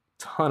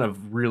ton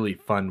of really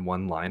fun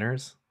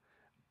one-liners.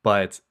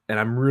 And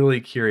I'm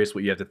really curious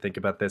what you have to think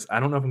about this. I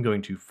don't know if I'm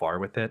going too far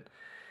with it.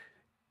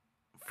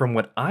 From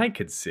what I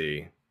could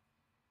see,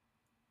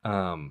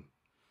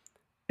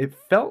 it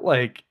felt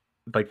like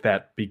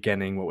that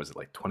beginning, what was it,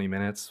 like 20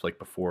 minutes, like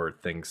before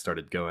things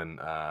started going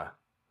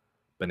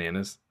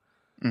bananas.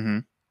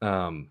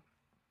 Mm-hmm.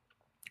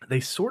 They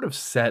sort of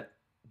set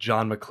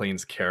John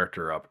McClane's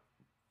character up.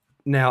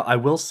 Now, I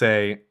will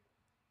say,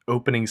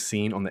 opening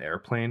scene on the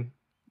airplane,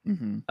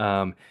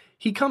 Mm-hmm.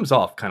 He comes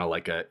off kind of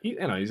like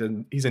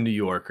he's a New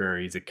Yorker,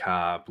 he's a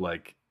cop,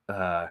 like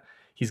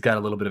he's got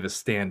a little bit of a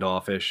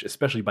standoffish,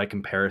 especially by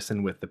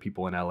comparison with the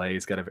people in LA.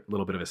 He's got a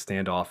little bit of a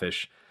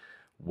standoffish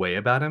way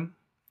about him.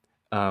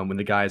 When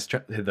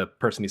the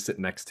person he's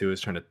sitting next to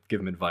is trying to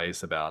give him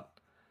advice about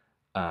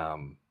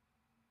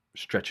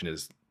stretching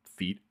his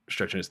feet,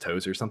 stretching his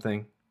toes or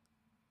something.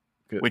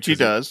 Which he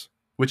does.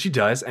 Which he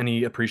does, and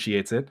he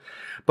appreciates it.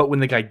 But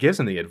when the guy gives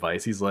him the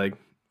advice, he's like,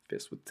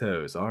 fist with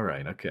toes. All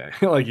right, okay.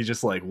 Like he's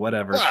just like,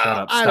 whatever, shut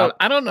up, stop.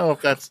 I don't know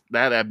if that's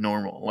that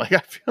abnormal. Like I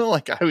feel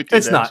like I would do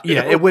It's that not. too.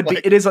 Yeah, it would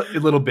Like, be. It is a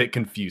little bit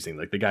confusing.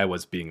 Like the guy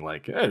was being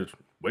like, hey,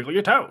 wiggle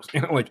your toes.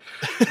 Like,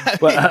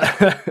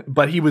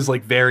 but he was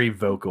like very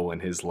vocal in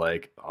his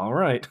like, all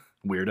right,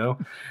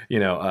 weirdo.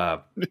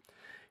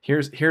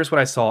 Here's what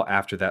I saw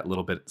after that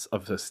little bit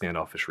of a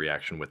standoffish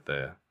reaction with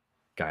the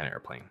guy in an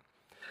airplane.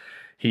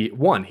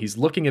 He's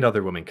looking at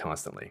other women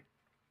constantly.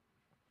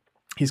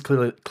 He's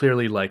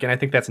clearly like, and I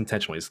think that's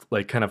intentional. He's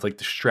like kind of like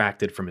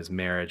distracted from his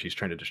marriage. He's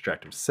trying to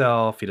distract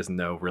himself. He doesn't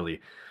know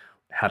really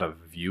how to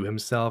view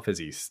himself. Is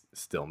he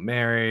still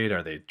married?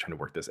 Are they trying to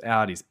work this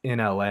out? He's in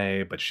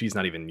LA, but she's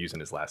not even using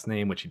his last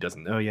name, which he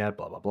doesn't know yet.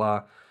 Blah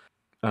blah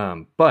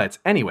blah. But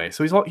anyway,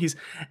 so he's.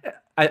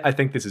 I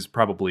think this is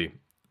probably.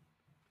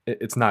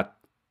 It's not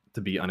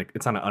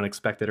it's not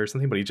unexpected or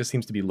something, but he just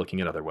seems to be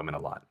looking at other women a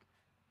lot.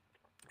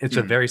 It's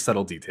a very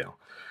subtle detail.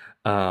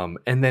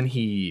 And then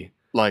he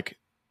like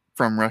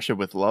From Russia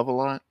with Love a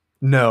lot.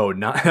 No,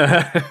 not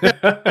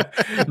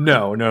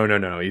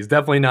no. He's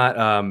definitely not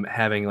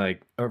having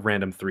like a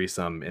random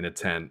threesome in a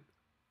tent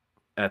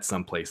at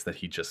some place that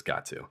he just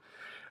got to.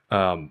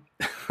 But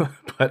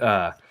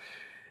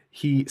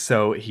he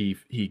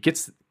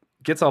gets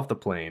off the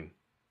plane,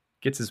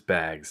 gets his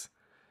bags,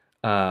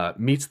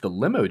 meets the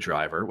limo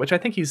driver, which I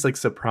think he's like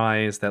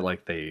surprised that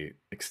like they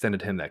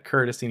extended him that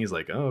courtesy, and he's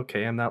like, oh,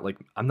 okay, I'm not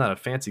a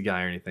fancy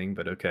guy or anything,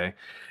 but okay.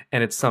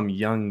 And it's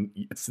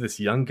this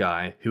young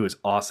guy who is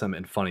awesome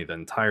and funny the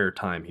entire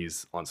time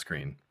he's on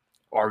screen.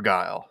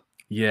 Argyle.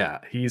 Yeah,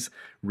 he's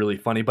really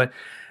funny, but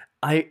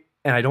I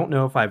don't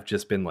know if I've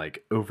just been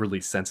like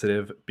overly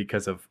sensitive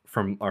because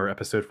from our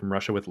episode from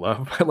Russia with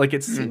Love, but like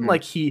it seemed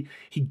like he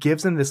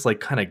gives him this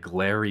like kind of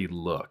glary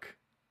look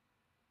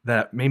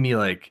that made me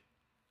like,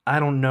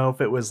 I don't know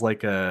if it was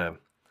like was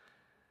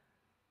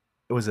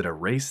it a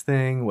race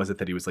thing? Was it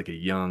that he was like a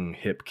young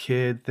hip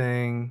kid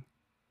thing?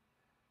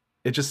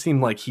 It just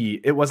seemed like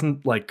it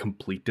wasn't like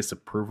complete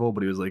disapproval,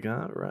 but he was like,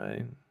 all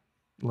right.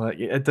 Like,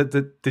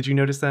 did you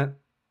notice that?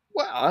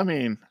 Well, I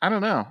mean, I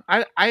don't know.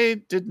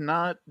 I did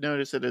not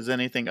notice it as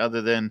anything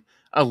other than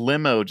a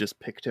limo just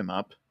picked him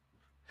up.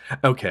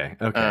 Okay,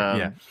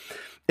 yeah.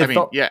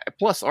 Yeah.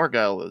 Plus,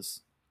 Argyle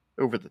is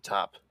over the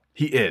top.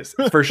 He is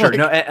for sure.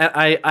 No,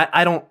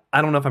 I don't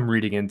know if I'm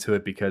reading into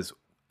it because,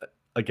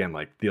 again,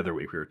 like the other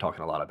week we were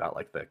talking a lot about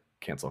like the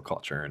cancel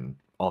culture and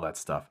all that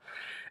stuff,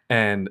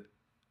 and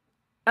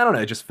I don't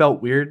know. It just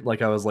felt weird.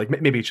 Like I was like,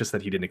 maybe it's just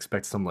that he didn't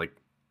expect some like,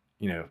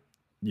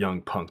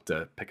 young punk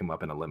to pick him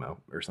up in a limo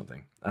or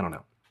something. I don't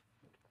know.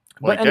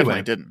 Well, But anyway,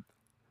 definitely didn't.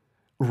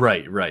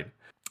 Right.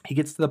 he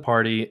gets to the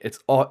party. It's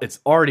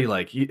already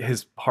like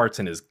his heart's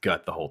in his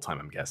gut the whole time,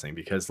 I'm guessing,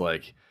 because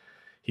like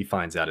he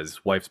finds out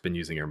his wife's been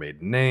using her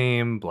maiden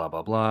name, blah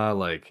blah blah.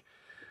 Like,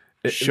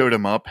 Showed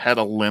him up, had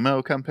a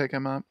limo come pick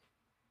him up.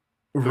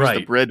 Who's the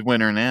right.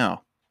 breadwinner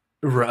now?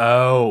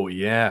 Oh,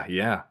 yeah,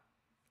 yeah.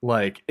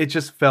 Like it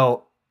just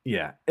felt,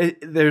 yeah.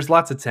 There's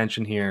lots of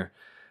tension here,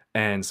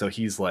 and so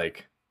he's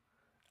like,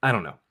 I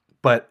don't know,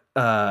 but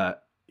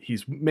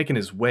he's making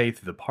his way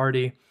through the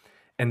party,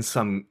 and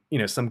some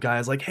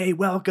guy's like, "Hey,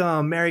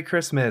 welcome, Merry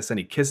Christmas," and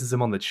he kisses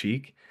him on the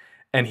cheek,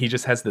 and he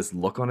just has this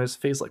look on his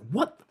face, like,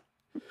 "What?"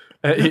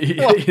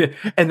 Well,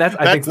 And that's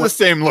I think the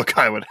same look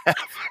I would have.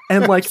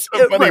 and like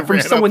Somebody right, from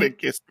ran someone. up and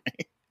kissed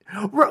me.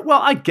 Well,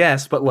 I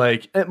guess, but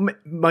like,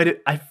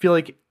 I feel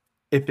like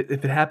if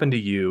it happened to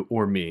you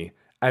or me,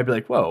 I'd be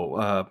like,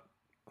 "Whoa,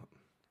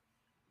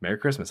 Merry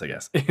Christmas," I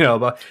guess.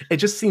 But it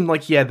just seemed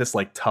like he had this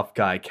like tough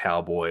guy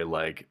cowboy,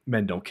 like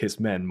men don't kiss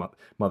men,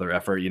 mother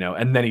effer,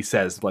 and then he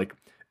says like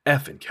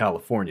 "F in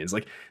Californians."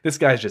 Like this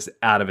guy's just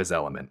out of his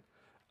element.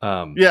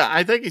 Yeah,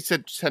 I think he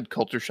said just had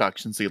culture shock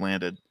since he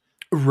landed.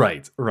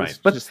 Right, It's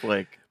but just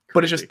like,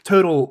 but it's crazy. just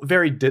total,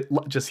 very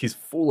just he's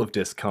full of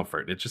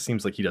discomfort. It just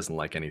seems like he doesn't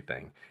like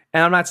anything.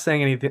 And I'm not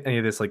saying any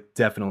of this like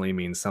definitely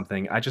means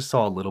something. I just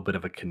saw a little bit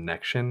of a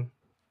connection.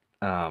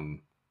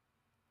 Um,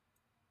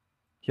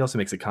 he also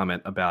makes a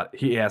comment about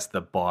he asked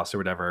the boss or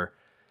whatever.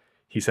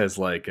 He says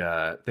like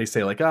they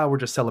say like, "Oh, we're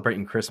just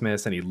celebrating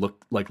Christmas," and he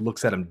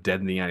looks at him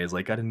dead in the eye. He's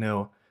like, I didn't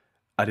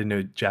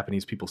know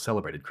Japanese people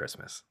celebrated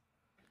Christmas."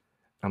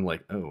 I'm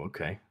like, "Oh,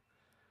 okay."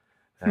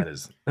 That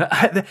is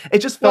it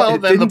just felt Well,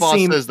 it then the didn't boss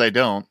seem says they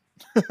don't.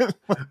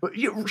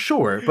 yeah,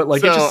 sure, but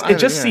like So, it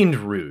just yeah. seemed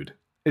rude.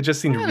 It just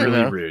seemed I don't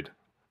really know. rude.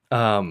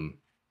 Um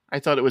I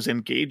thought it was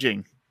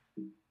engaging.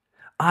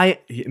 I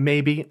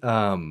maybe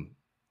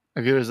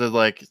Like it was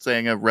like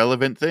saying a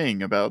relevant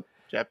thing about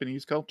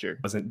Japanese culture.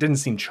 didn't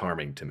seem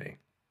charming to me.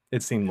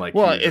 It seemed like he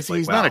Well, was just like,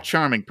 he's not a wow.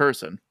 charming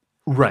person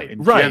Right,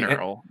 in right,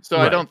 general. So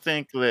I right. don't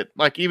think that,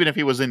 like, even if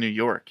he was in New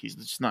York, he's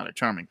just not a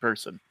charming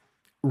person.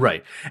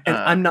 Right. And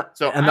I'm not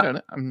So I'm I don't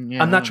not know.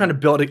 Yeah, I'm I not don't trying know. to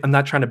build I'm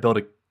not trying to build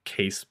a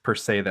case per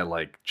se that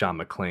like John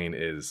McClane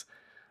is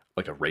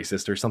like a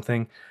racist or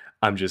something.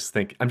 I'm just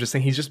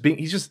saying he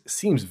just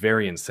seems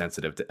very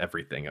insensitive to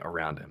everything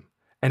around him.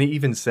 And he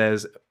even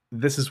says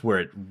this is where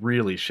it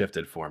really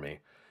shifted for me.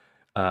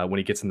 When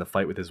he gets in the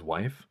fight with his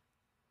wife.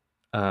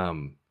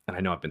 And I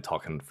know I've been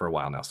talking for a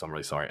while now, so I'm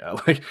really sorry.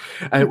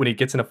 When he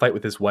gets in a fight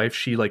with his wife,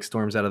 she like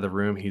storms out of the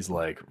room. He's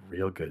like,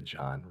 "Real good,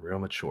 John, real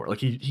mature." Like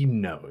he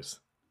knows,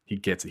 he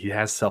gets it. He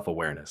has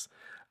self-awareness.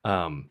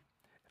 Um,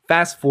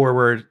 Fast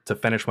forward to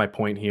finish my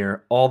point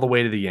here, all the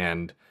way to the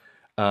end.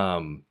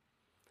 Um,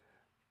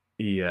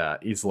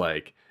 he's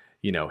like,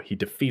 he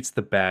defeats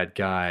the bad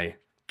guy,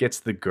 gets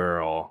the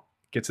girl,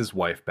 gets his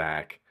wife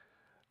back,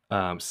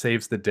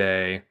 saves the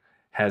day,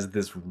 has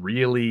this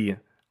really,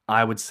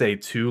 I would say,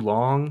 too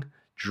long,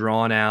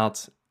 drawn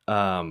out,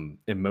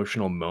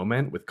 emotional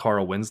moment with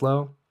Carl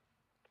Winslow.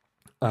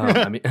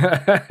 I mean,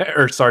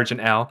 or Sergeant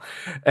Al,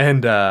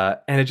 and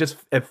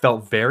it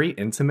felt very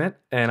intimate,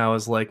 and I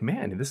was like,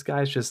 man, this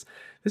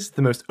is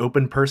the most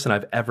open person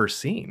I've ever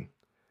seen.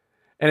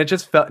 And it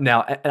just felt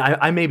now, and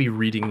I may be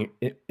reading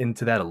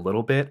into that a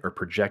little bit or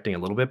projecting a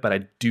little bit, but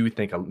I do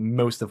think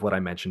most of what I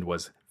mentioned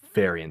was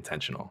very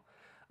intentional.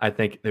 I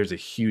think there's a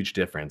huge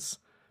difference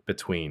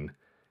between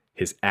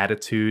his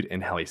attitude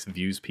and how he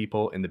views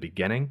people in the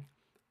beginning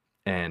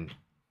and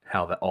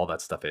how all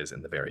that stuff is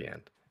in the very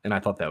end. And I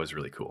thought that was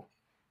really cool.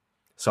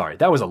 Sorry,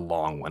 that was a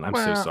long one. I'm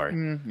so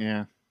sorry.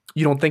 Yeah.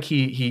 You don't think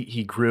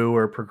he grew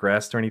or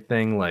progressed or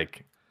anything?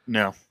 Like,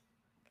 No,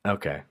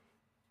 okay.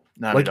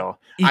 not Like, at all.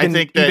 even- I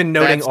think that even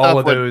noting that all stuff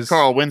of with those-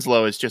 Carl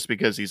Winslow is just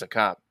because he's a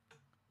cop.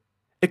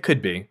 It could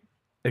be.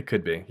 It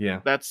could be. Yeah.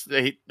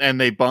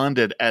 And they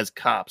bonded as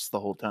cops the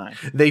whole time.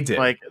 They did.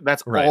 Like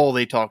that's Right. all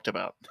they talked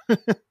about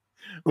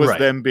was Right.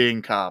 them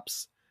being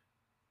cops.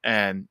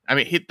 And I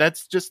mean,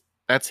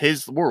 that's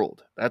his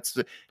world.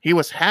 He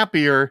was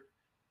happier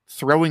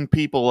throwing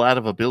people out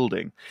of a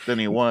building than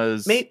he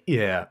was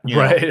Yeah. you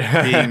know,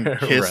 Right. being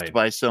kissed Right.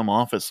 by some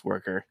office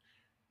worker.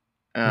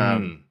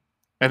 Hmm.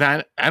 And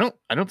I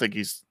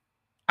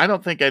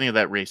don't think any of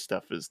that race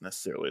stuff is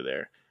necessarily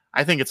there.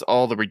 I think it's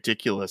all the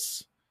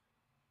ridiculous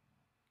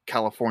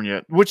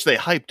California, which they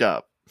hyped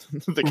up,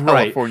 the Right.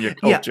 California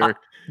Yeah, culture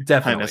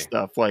Definitely. kind of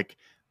stuff. Like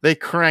they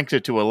cranked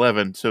it to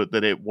 11 so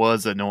that it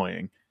was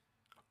annoying.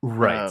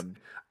 Right.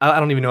 I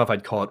don't even know if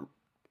I'd call it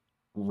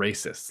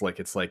racist. Like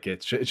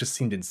it just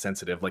seemed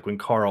insensitive. Like when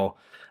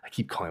I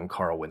keep calling him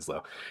Carl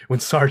Winslow. When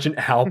Sergeant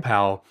Hal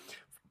Powell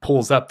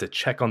pulls up to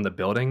check on the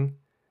building,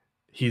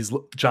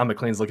 John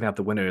McClane's looking out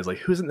the window. He's like,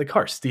 "Who's in the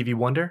car? Stevie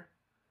Wonder?"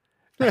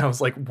 And I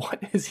was like, "What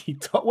is he?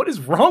 What is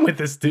wrong with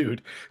this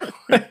dude?"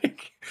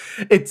 Like,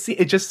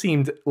 it just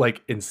seemed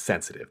like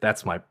insensitive.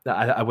 That's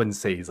I wouldn't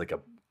say he's like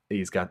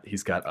he's got.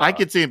 I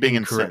could see him being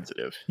incorrect-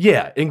 insensitive.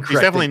 Yeah, incorrect. He's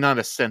definitely not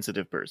a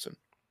sensitive person.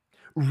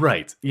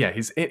 Right. Yeah,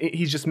 he's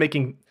just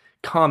making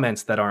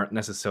comments that aren't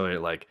necessarily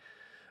like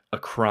a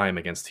crime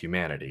against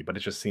humanity, but it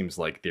just seems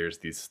like there's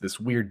this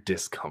weird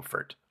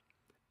discomfort.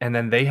 And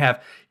then they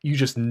have, you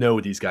just know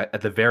these guys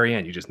at the very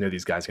end, you just know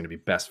these guys are going to be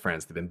best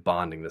friends. They've been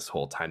bonding this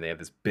whole time. They have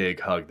this big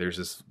hug. There's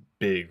this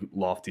big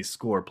lofty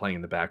score playing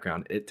in the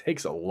background. It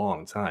takes a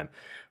long time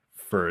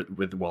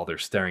while they're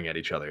staring at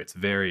each other. It's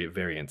very,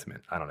 very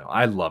intimate. I don't know.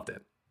 I loved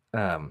it.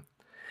 Yeah,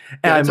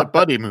 it's a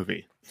buddy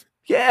movie.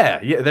 Yeah,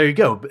 there you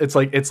go. It's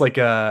a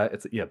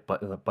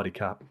buddy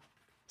cop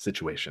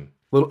situation.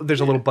 There's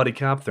a little buddy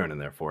cop thrown in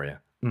there for you.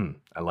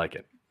 I like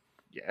it.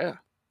 Yeah.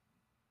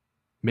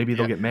 Maybe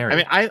they'll get married. I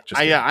mean,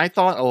 I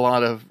thought a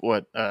lot of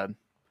what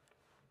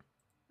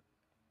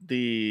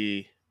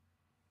the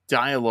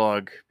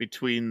dialogue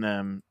between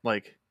them,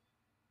 like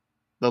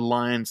the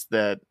lines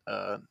that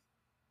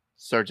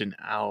Sergeant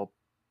Al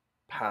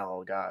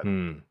Pal got,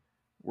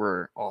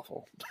 were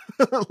awful.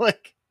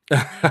 like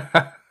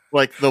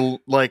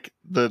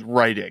the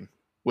writing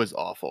was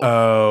awful.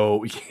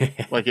 Oh,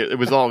 yeah. Like it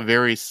was all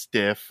very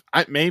stiff.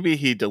 Maybe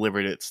he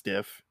delivered it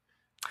stiff.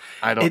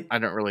 I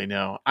don't really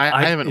know.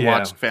 I haven't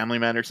watched Family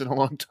Matters in a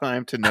long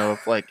time to know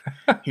if like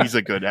he's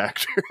a good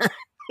actor.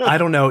 I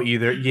don't know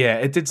either. Yeah,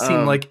 it did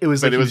seem like it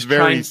was, but like it was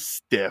very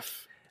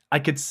stiff. I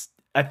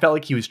felt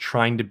like he was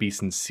trying to be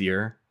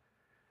sincere,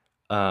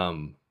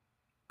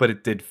 but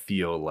it did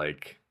feel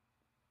like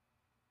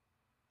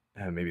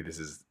maybe this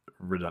is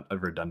a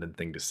redundant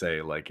thing to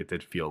say. Like it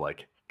did feel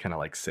like kind of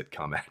like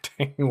sitcom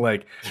acting.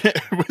 Like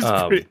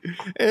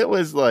it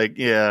was like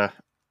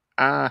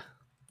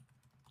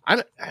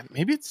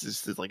maybe it's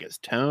just like his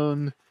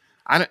tone.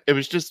 It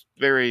was just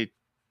very.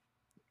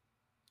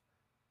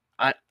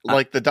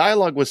 Like the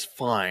dialogue was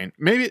fine.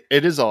 Maybe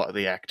it is all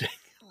the acting.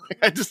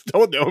 I just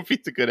don't know if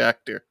he's a good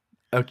actor.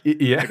 Okay,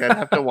 yeah, like I'd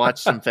have to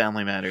watch some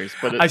Family Matters,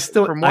 but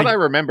from what I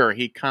remember,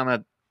 he kind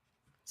of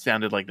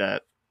sounded like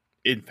that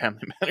in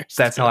Family Matters.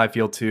 That's how I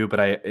feel too. But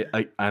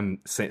I'm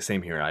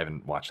same here. I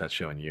haven't watched that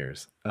show in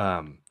years.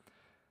 I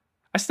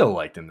still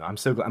liked him though.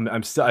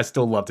 I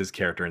still loved his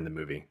character in the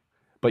movie.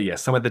 But yeah,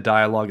 some of the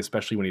dialogue,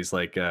 especially when he's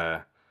like,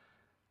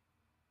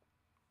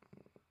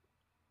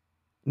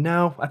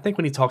 no, I think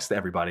when he talks to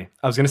everybody.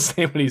 I was gonna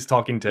say when he's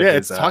talking to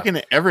it's talking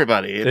to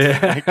everybody.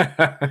 It's like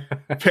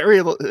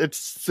it's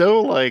so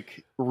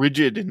like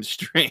rigid and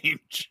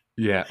strange.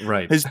 Yeah,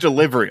 right. His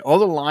delivery, all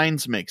the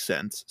lines make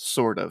sense,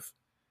 sort of.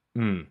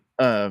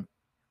 But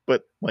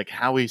like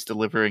how he's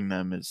delivering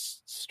them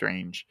is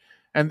strange.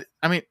 And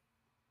I mean,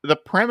 the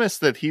premise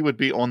that he would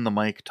be on the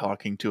mic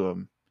talking to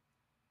him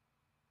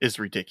is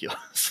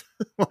ridiculous.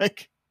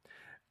 Like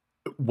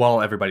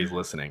while everybody's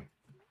listening.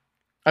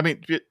 I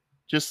mean,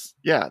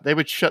 they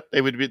would shut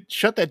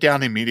that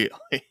down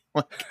immediately.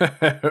 Like,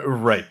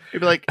 right. It'd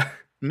be like,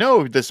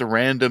 no, this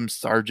random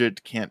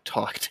sergeant can't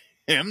talk to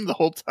him the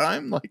whole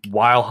time. Like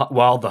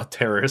while the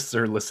terrorists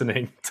are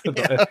listening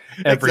to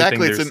everything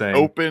they're saying. It's an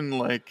open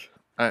like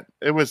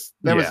it was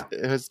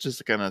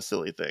just a kind of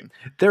silly thing.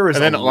 There was,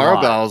 and then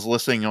Arbal's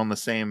listening on the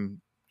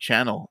same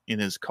channel in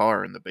his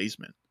car in the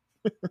basement.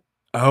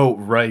 Oh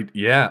right,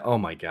 yeah. Oh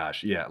my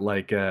gosh, yeah.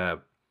 Like,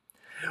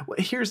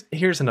 here's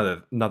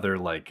another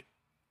like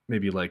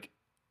maybe like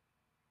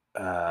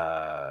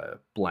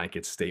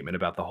blanket statement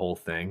about the whole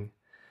thing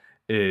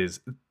is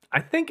I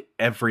think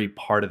every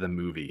part of the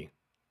movie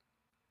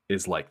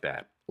is like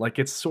that. Like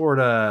it's sort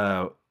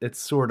of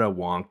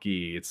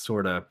wonky, it's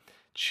sort of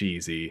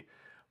cheesy,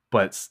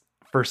 but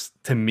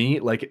to me,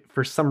 like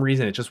for some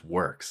reason, it just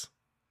works.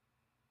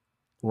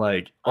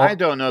 Like I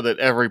don't know that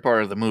every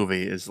part of the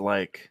movie is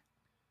like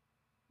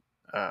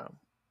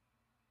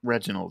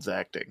Reginald's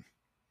acting.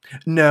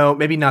 No,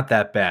 maybe not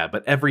that bad,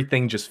 but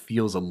everything just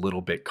feels a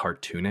little bit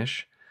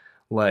cartoonish.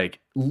 Like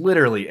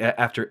literally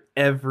after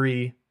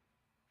every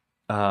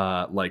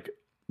like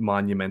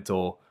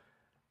monumental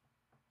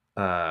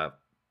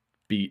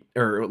beat,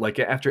 or like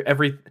after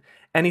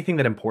anything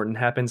that important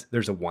happens,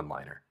 there's a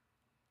one-liner.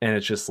 And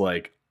it's just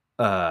like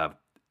and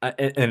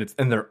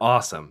they're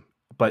awesome.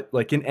 But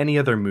like in any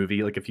other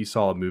movie, like if you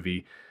saw a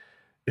movie,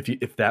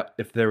 if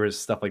there was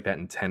stuff like that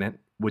in Tenet,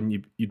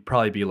 wouldn't you'd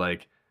probably be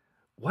like,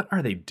 what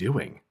are they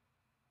doing?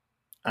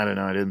 I don't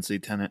know. I didn't see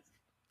Tenet.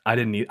 I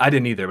didn't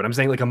either. But I'm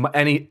saying like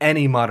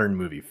any modern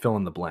movie, fill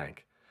in the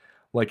blank.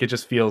 Like it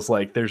just feels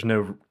like there's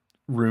no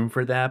room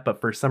for that.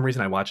 But for some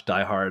reason, I watched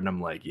Die Hard and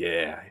I'm like,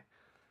 yeah.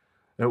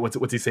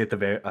 What's he say at the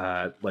very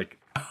like?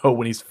 Oh,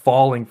 when he's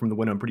falling from the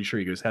window, I'm pretty sure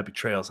he goes, "Happy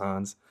trails,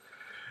 Hans."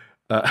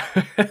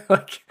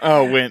 Like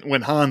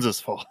when Hans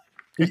is falling.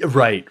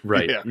 Right.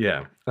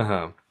 Yeah.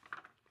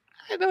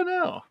 I don't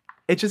know.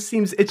 It just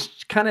seems,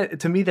 it's kind of,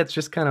 to me, that's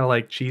just kind of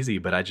like cheesy,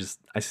 but I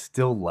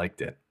still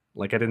liked it.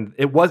 Like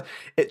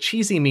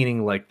cheesy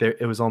meaning like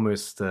it was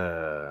almost,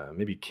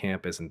 maybe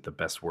camp isn't the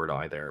best word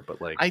either, but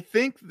like, I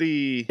think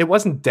it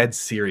wasn't dead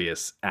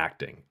serious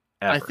acting.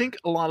 Ever. I think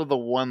a lot of the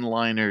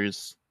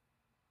one-liners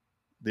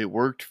that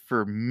worked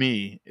for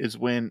me is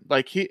when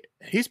like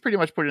he's pretty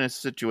much put in a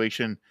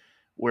situation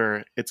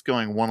where it's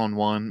going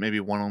one-on-one, maybe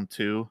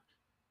one-on-two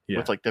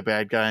with like the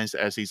bad guys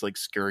as he's like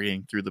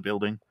scurrying through the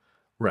building.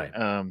 Right.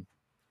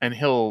 And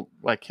he'll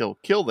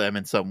kill them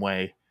in some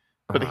way,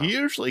 but Uh-huh. he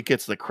usually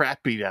gets the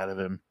crap beat out of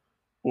him,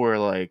 or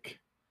like,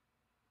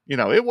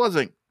 it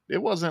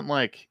wasn't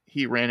like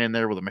he ran in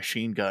there with a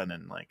machine gun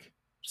and like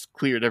just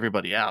cleared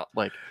everybody out.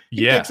 Like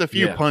he takes Yeah, a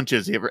few yeah.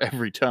 punches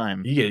every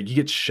time. You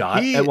get shot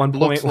at He one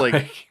point, looks like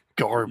like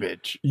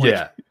garbage. Like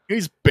yeah.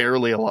 he's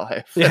barely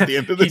alive at Yeah, the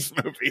end of he this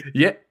movie.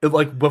 yeah,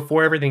 like,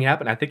 before everything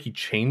happened, I think he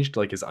changed,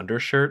 like, his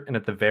undershirt, and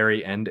at the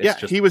very end, it's Yeah,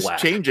 just he was black.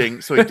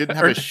 changing, so he didn't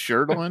have Or his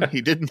shirt on.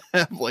 He didn't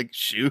have like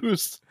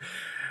shoes.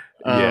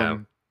 yeah.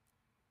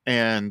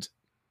 And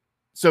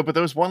so, but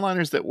those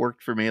one-liners that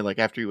worked for me, like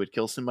after he would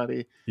kill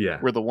somebody,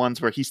 Yeah. were the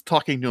ones where he's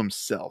talking to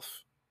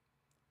himself.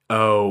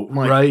 Oh,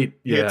 Like, right,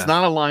 it's yeah.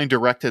 not a line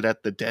directed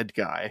at the dead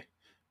guy.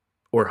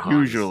 Or Hans.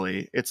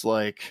 Usually, it's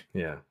like,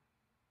 Yeah.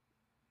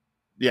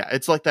 yeah,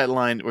 it's like that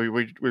line where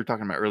we were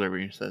talking about earlier, where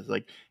he says,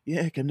 like,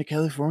 "Yeah, come to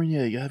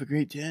California, you have a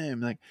great time."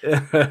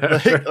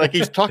 Like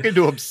he's talking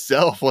to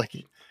himself, like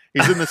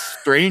he's in this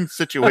strange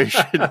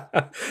situation,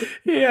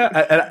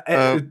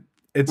 Yeah,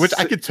 it's which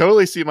I could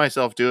totally see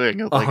myself doing.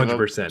 Like,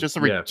 100%, just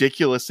a yeah.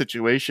 ridiculous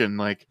situation.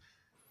 Like,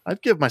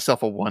 I'd give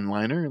myself a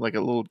one-liner, like a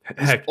little.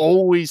 He's Heck,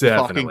 always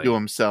talking definitely. to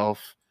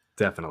himself,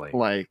 definitely.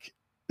 like,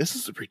 "This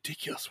is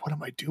ridiculous. What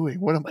am I doing?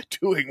 What am I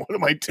doing? What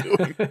am I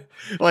doing?"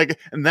 Like,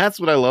 and that's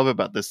what I love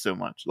about this so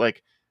much.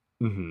 Like,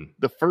 Mhm.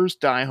 the first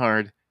Die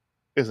Hard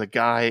is a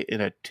guy in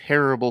a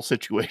terrible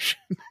situation.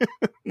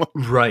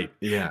 Right,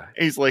 yeah.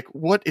 He's like,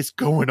 "What is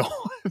going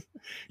on?"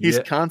 He's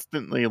Yeah.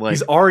 constantly like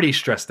He's already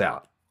stressed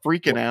out.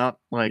 freaking out.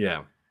 Like,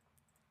 Yeah.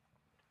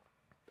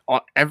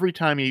 every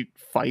time he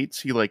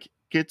fights, he like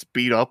gets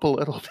beat up a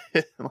little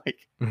bit.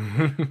 Like,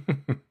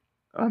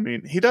 I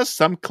mean, he does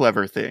some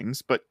clever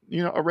things, but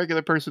a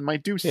regular person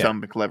might do Yeah.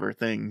 some clever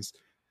things.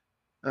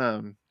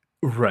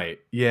 Right,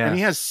 yeah. And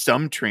he has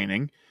some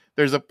training.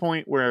 There's a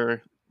point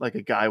where like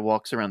a guy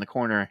walks around the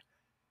corner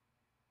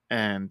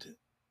and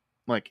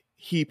like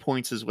he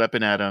points his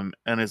weapon at him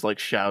and is like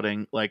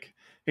shouting. Like,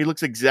 he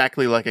looks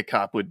exactly like a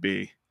cop would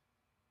be.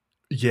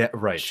 Yeah,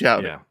 right.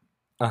 Shouting. Yeah.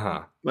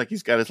 Uh-huh. Like,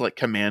 he's got his like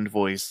command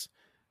voice.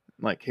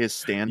 Like, his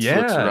stance Yeah,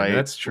 looks right.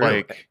 that's true.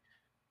 Like,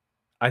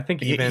 I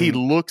think he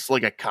even looks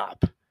like a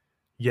cop.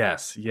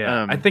 yes,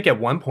 yeah. I think at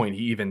one point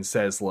he even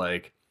says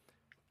like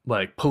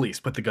police,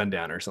 put the gun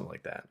down or something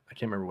like that. I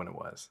can't remember when it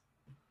was.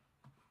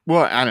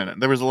 Well, I don't know.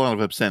 There was a lot of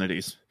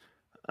obscenities.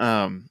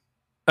 Right.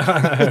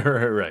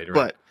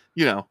 But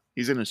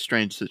he's in a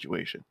strange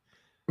situation.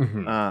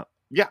 Mhm.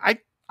 Yeah,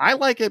 I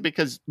like it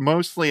because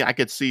mostly I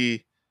could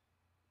see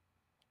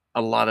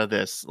a lot of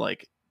this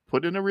like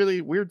put in a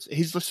really weird.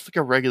 He's just like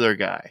a regular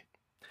guy.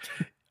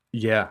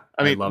 Yeah.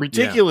 I mean,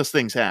 ridiculous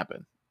things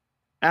happen.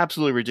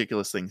 Absolutely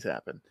ridiculous things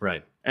happen.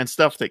 Right. And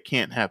stuff that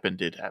can't happen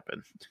did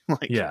happen.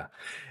 Like, yeah.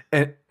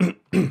 And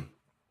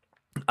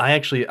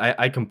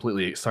I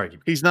completely sorry.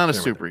 he's not a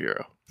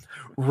superhero.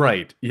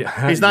 Right.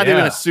 Yeah. He's not even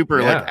yeah, a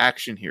super yeah. like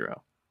action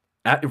hero.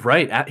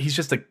 Right. He's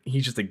just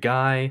a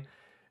guy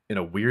in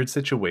a weird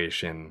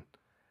situation,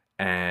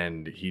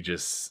 and he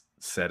just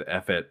said,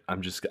 "F it.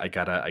 I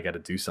gotta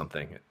do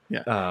something."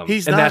 Yeah.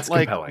 He's and not that's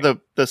like compelling.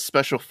 the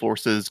special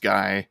forces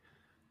guy.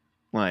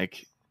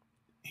 Like,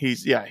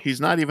 he's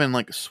not even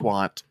like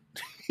SWAT.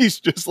 He's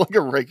just like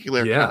a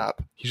regular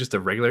cop. He's just a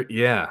regular.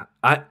 Yeah.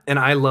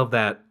 I love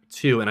that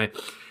too. And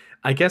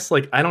I guess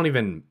like I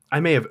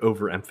may have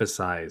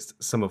overemphasized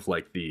some of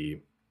the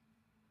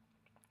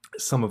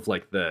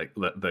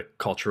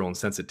cultural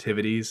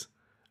insensitivities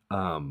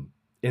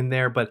in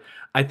there, but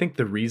I think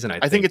the reason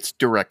I think it's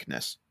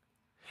directness.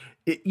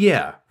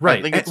 Yeah, right.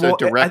 I think it's a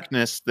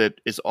directness that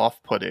is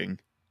off-putting.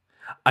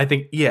 I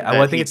think that I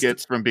think he it's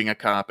gets from being a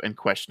cop and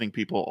questioning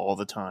people all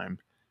the time.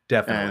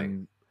 definitely.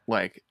 And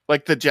like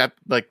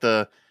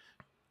the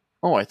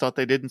oh, I thought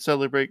they didn't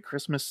celebrate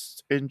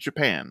Christmas in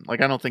Japan.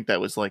 Like, I don't think that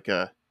was like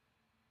a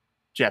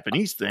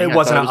Japanese thing. It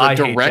wasn't it was a hate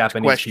direct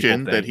Japanese question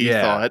people that thing. he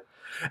thought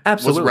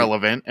Absolutely was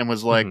relevant and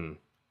was like, Mhm.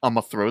 I'm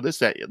gonna throw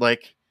this at you.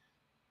 Like,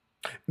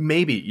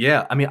 Maybe,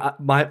 yeah. I mean,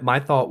 my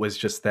thought was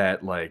just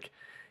that like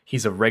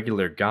he's a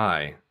regular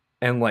guy,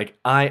 and like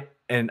I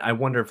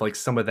wonder if like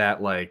some of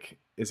that like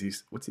is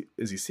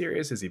he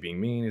serious? Is he being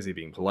mean? Is he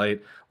being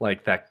polite?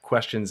 Like that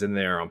question's in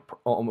there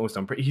almost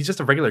on. He's just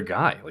a regular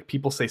guy. Like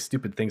people say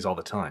stupid things all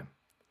the time.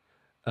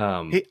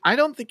 I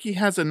don't think he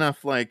has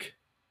enough like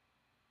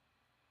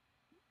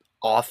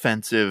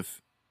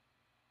offensive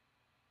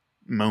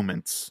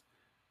moments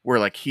where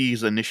like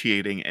he's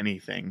initiating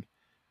anything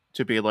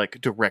to be like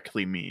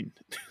directly mean.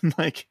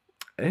 Like,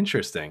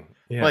 Interesting.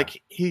 Yeah.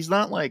 like he's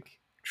not like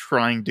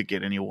trying to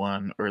get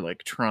anyone or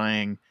like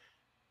trying.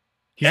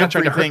 He's not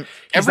trying to hurt.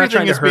 He's not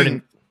trying to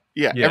hurt.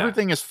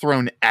 Everything is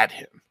thrown at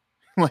him.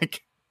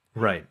 Like,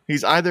 right.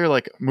 he's either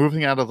like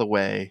moving out of the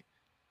way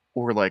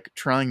or like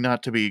trying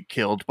not to be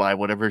killed by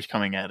whatever's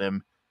coming at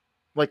him.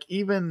 Like,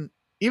 even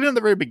in the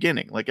very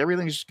beginning, like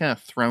everything's just kind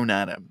of thrown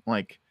at him.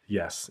 Like,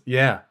 yes.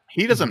 Yeah.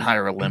 he doesn't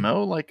hire a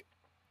limo. Like,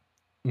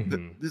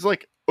 there's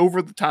like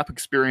over the top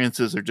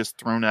experiences are just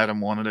thrown at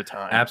him one at a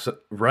time.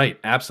 Absolutely. Right.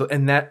 Absolutely.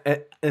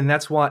 And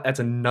that's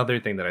another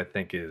thing that I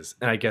think is,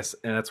 and I guess,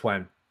 and that's why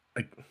I'm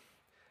like,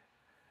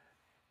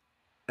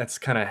 that's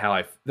kind of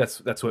how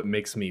that's what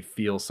makes me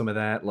feel some of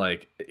that.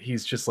 Like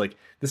he's just like,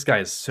 this guy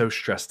is so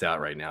stressed out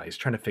right now. He's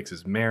trying to fix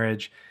his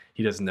marriage.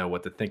 He doesn't know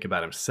what to think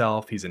about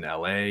himself. He's in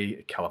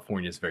LA.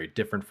 California is very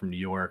different from New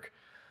York.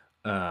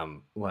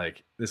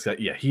 Like this guy,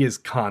 yeah, he is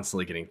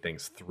constantly getting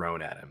things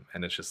thrown at him,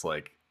 and it's just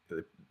like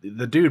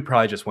the dude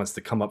probably just wants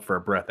to come up for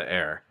a breath of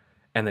air,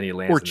 and then he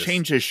lands Or in this,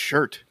 change his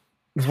shirt.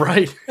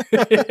 right,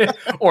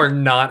 or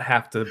not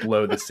have to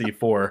blow the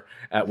C4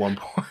 at one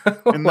point.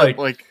 And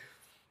like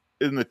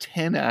in the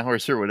 10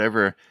 hours or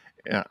whatever,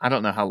 I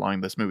don't know how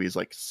long this movie is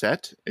like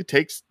set. It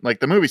takes like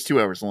the movie's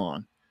 2 hours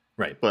long,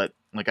 right, but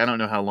like I don't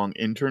know how long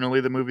internally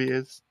the movie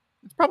is.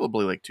 It's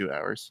probably like 2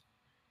 hours.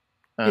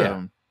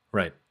 Yeah,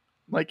 right.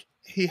 Like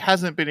he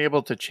hasn't been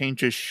able to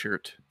change his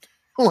shirt.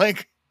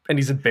 Like, and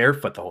he's in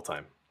barefoot the whole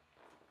time.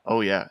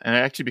 Oh yeah, and it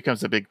actually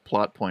becomes a big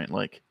plot point.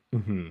 Like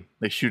Mm-hmm.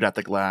 they shoot out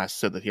the glass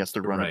so that he has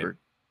to run Right. over.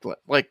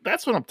 Like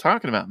that's what I'm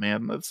talking about,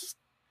 man.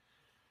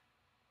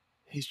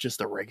 He's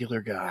just a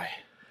regular guy.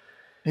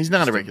 He's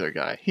not a regular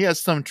guy. He has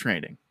some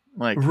training.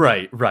 Like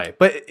Right.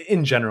 But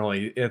in general,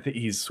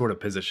 he's sort of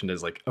positioned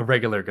as like a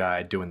regular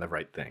guy doing the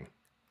right thing.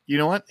 You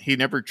know what? He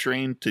never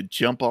trained to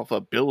jump off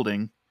a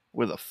building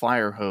with a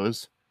fire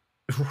hose.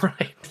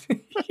 Right.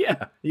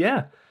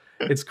 Yeah.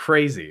 It's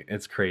crazy.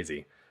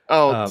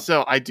 Oh,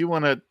 so I do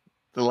want to.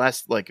 The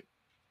last like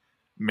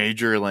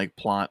major like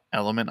plot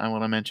element I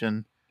want to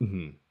mention.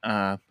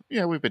 Mm-hmm.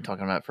 Yeah, we've been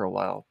talking about it for a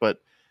while, but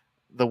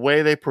the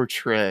way they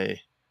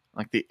portray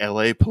like the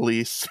LA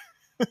police.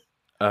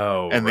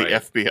 And right.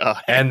 the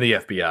FBI. And the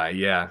FBI,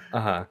 yeah.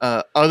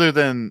 Uh-huh. Other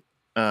than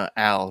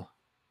Al.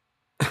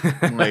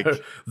 Like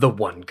the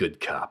one good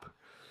cop.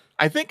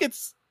 I think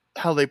it's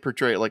how they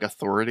portray like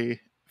authority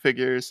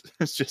figures.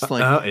 It's just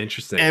like oh,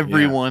 interesting.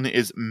 Everyone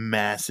is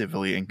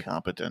massively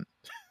incompetent.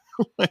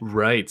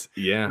 Right,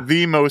 yeah.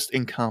 The most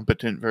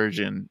incompetent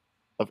version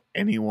of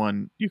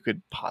anyone you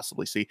could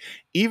possibly see.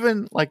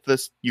 Even like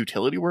this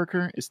utility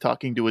worker is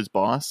talking to his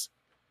boss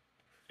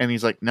and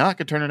he's like, no, I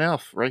could turn it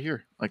off right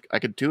here. Like I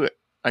could do it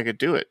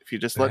if you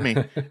just let me.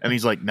 And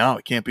he's like, no,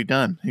 it can't be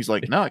done. He's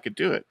like, no, I could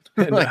do it.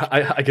 Like,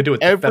 I could do it.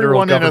 The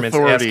federal government's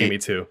asking me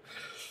to.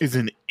 Is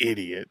an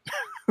idiot.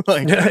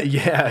 Like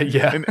yeah.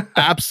 An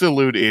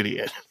absolute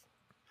idiot.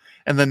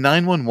 And the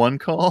 911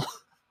 call.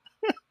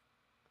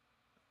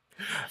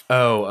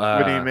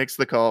 When he makes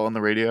the call on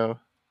the radio.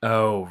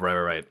 Oh,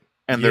 right.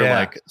 And they're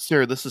like,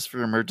 sir, this is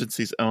for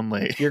emergencies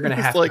only. You're gonna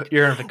have like,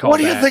 you're gonna have to call. What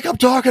do you think I'm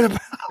talking about?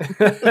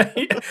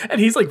 And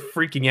he's like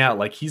freaking out,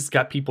 like he's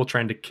got people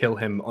trying to kill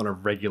him on a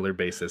regular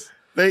basis.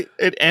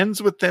 It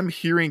ends with them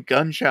hearing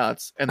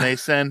gunshots, and they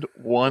send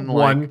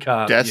one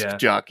cop, desk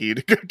jockey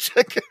to go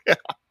check it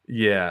out.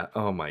 Yeah.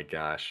 Oh my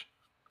gosh.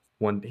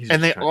 And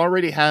they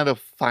already had a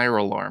fire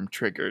alarm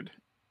triggered.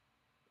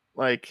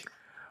 Like.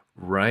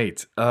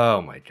 Right.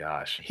 Oh my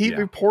gosh. He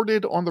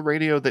reported on the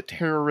radio that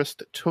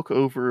terrorists took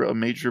over a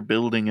major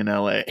building in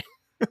LA.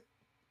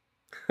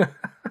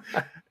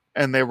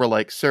 And they were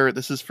like, sir,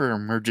 this is for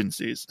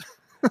emergencies.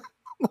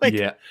 Like,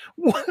 yeah.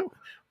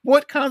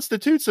 What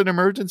constitutes an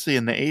emergency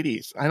in the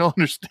 80s? I don't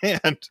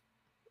understand.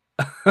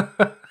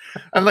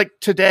 I'm like,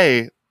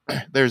 today,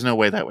 there's no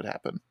way that would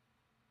happen.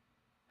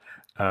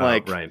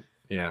 Like, right.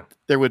 Yeah.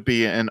 There would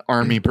be an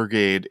army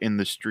brigade in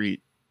the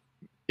street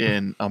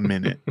in a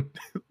minute.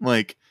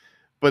 Like,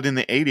 but in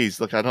the 80s,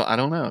 look, I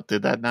don't know.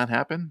 Did that not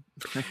happen?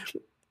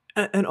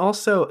 And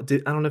also, I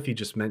don't know if you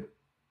just meant,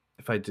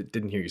 if I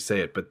didn't hear you say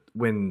it, but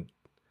when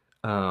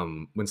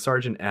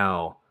Sergeant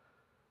Al,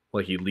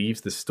 like he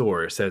leaves the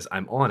store, says,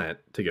 I'm on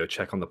it to go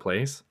check on the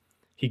place.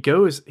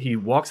 He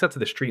walks out to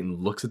the street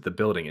and looks at the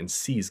building and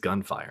sees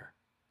gunfire.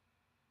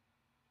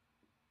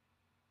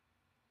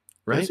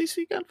 Right? Does he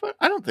see gunfire?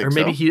 I don't think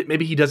so. Or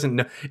maybe he doesn't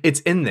know. It's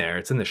in there.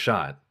 It's in the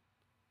shot.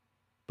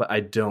 But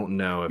I don't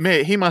know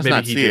if he must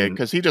not see it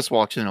because he just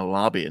walks in a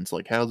lobby and it's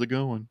like, "How's it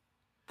going?"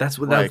 That's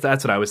what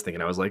I was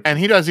thinking. I was like, and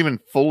he doesn't even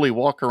fully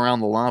walk around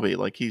the lobby.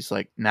 Like he's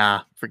like,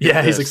 "Nah, forget."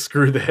 Yeah, he's like,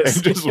 "Screw this,"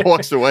 and just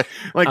walks away.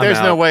 Like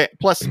there's no way.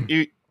 Plus,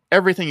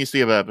 everything you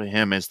see about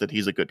him is that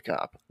he's a good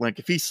cop. Like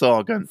if he saw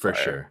a gunfire,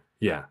 for sure,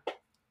 yeah.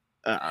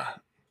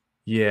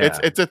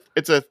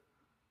 It's a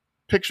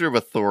picture of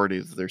authority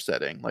that they're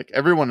setting. Like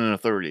everyone in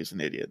authority is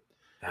an idiot,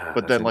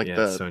 but then like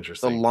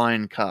the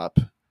line cop.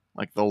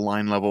 Like the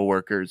line level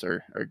workers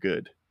are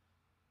good.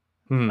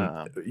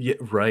 Yeah,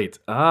 right.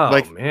 Oh,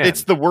 like, man.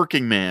 It's the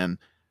working man.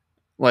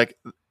 Like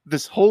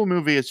this whole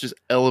movie is just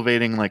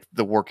elevating like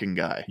the working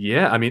guy.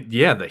 Yeah, I mean,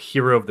 the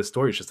hero of the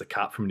story is just a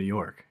cop from New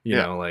York. You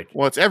know, like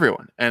well, it's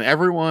everyone, and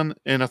everyone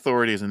in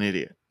authority is an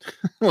idiot.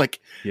 Like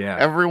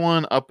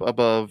everyone up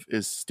above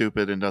is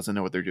stupid and doesn't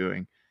know what they're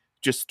doing.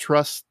 Just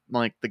trust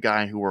like the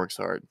guy who works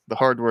hard, the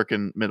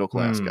hardworking middle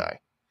class guy.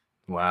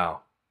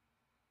 Wow.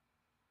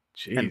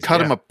 Jeez, and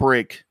cut him a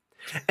break.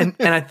 and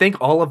I think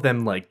all of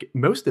them, like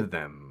most of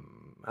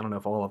them, I don't know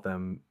if all of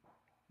them,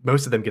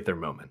 most of them get their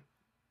moment.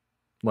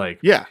 Like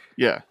yeah,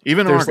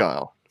 even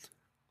Argyle.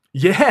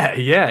 He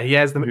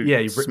has them.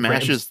 He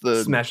smashes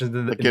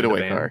the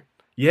getaway car.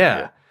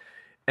 Yeah.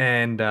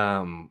 And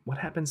what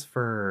happens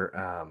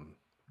for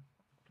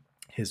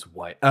His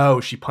wife. Oh,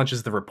 she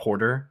punches the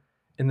reporter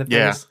in the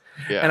Yeah, face.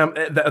 yeah.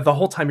 And the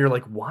whole time you're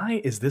like,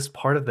 why is this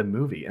part of the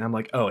movie? And I'm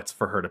like, oh, it's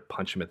for her to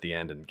punch him at the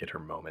end and get her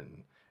moment.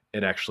 And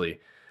it actually,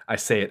 I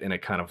say it in a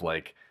kind of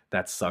like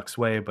that sucks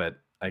way, but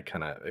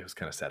it was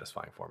kind of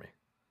satisfying for me.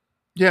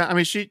 Yeah, I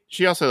mean, she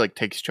also like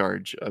takes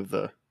charge of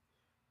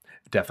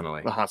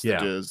Definitely. the Yeah.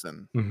 hostages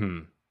and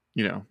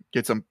Mm-hmm.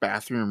 gets some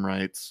bathroom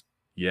rights,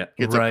 Yeah.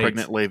 gets Right. a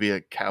pregnant lady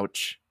a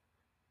couch.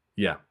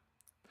 Yeah.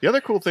 The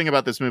other cool thing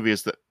about this movie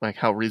is that like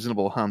how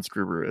reasonable Hans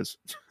Gruber is.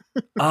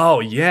 Oh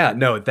yeah.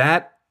 No,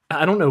 that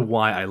I don't know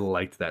why I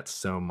liked that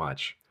so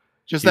much.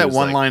 Just He that was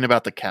one like- line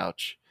about the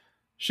couch.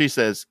 She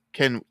says,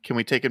 "Can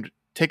we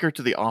take her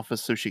to the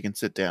office so she can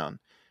sit down?"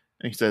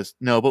 And he says,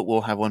 "No, but we'll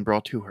have one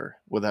brought to her.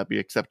 Would that be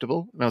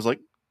acceptable?" And I was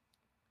like,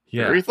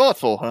 Yeah. "Very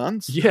thoughtful,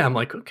 Hans." Yeah. I'm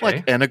like, okay.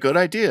 Like, and a good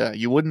idea.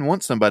 You wouldn't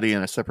want somebody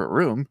in a separate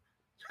room,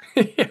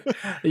 yeah.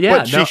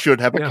 but she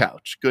should have a yeah.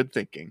 couch. Good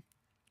thinking.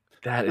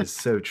 That is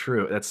so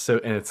true. That's so,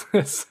 and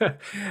it's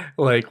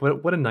like,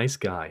 what a nice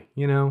guy,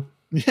 you know?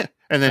 Yeah,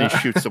 and then he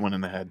shoots someone in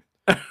the head.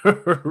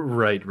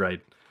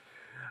 Right.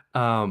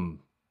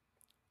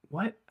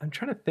 What? I'm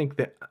trying to think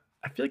that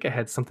I feel like I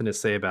had something to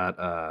say about,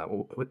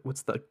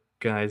 what's the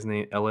guy's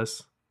name?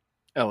 Ellis?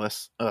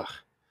 Ellis. Ugh.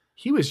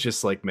 He was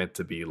just like meant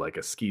to be like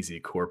a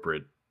skeezy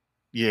corporate,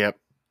 Yep.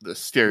 The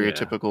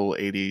stereotypical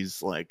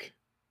 80s, like,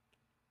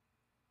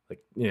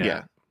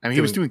 yeah. I mean,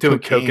 he was doing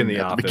coke cocaine in the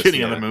at office, the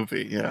beginning of yeah. the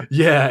movie. Yeah.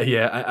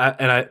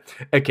 Yeah.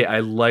 I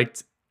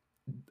liked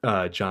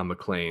John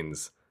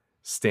McClane's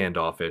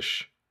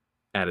standoffish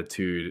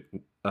attitude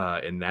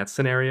in that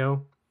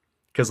scenario,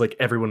 because like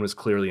everyone was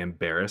clearly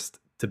embarrassed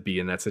to be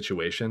in that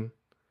situation,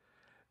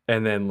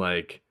 and then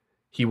like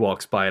he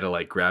walks by to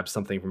like grab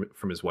something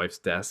from his wife's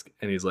desk,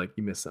 and he's like,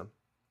 "You missed some."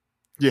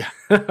 Yeah.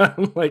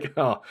 I'm like,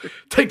 "Oh,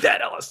 take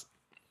that, Ellis."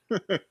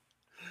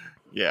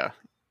 Yeah.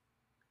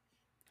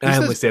 And I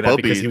only say that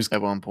because he was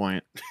at one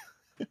point.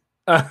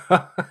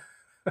 oh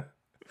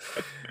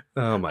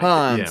my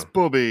god, Hans,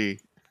 Bobby.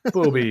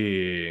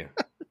 Bobby.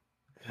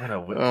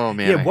 Oh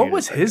man. Yeah, I what hated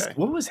was that his guy.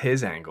 what was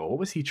his angle? What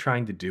was he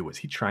trying to do? Was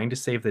he trying to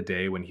save the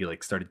day when he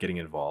like started getting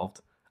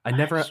involved? I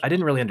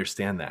didn't really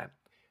understand that.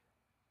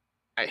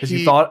 Because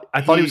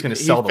I thought he was going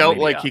to sell the He felt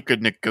lady like out. he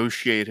could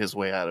negotiate his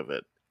way out of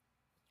it.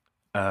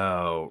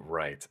 Oh,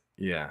 right.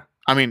 Yeah.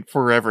 I mean,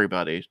 for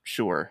everybody,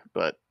 sure,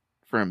 but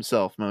for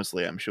himself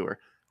mostly, I'm sure.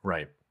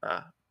 Right.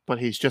 But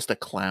he's just a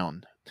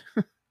clown.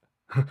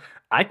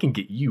 I can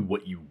get you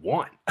what you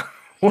want.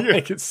 Yeah.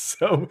 Like it's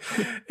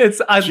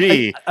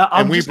we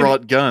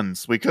brought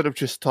guns. We could have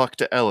just talked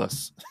to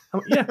Ellis.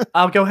 Yeah,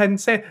 I'll go ahead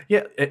and say,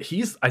 yeah,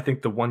 he's I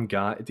think the one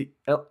guy.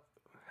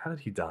 How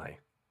did he die?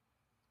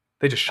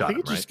 They just shot I think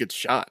him, he right? just gets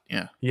shot.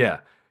 Yeah. Yeah,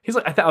 he's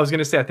like I was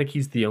gonna say I think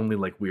he's the only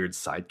like weird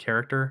side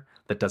character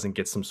that doesn't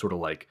get some sort of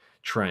like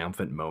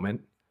triumphant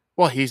moment.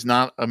 Well, he's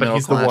not a But middle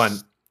he's class. the one,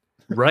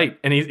 right?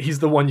 And he's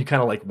the one you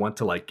kind of like want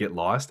to like get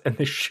lost, and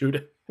they shoot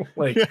him.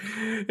 Like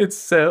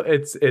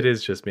it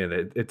is just, man,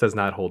 it does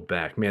not hold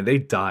back, man. They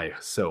die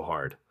so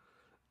hard.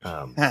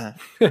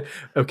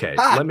 Okay,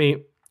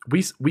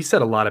 we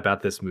said a lot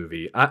about this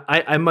movie.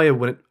 I might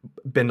have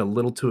been a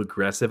little too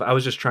aggressive. I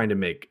was just trying to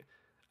make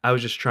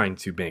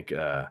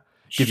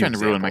She's give you trying to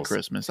ruin my examples.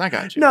 Christmas. I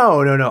got you.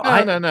 No.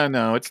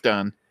 No. It's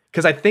done.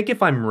 Because I think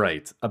if I'm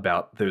right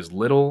about those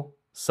little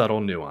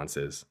subtle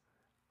nuances,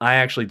 I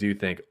actually do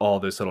think all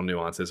those subtle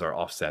nuances are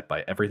offset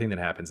by everything that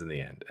happens in the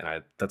end,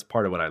 and that's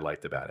part of what I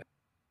liked about it.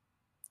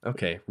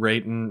 Okay,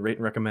 rate and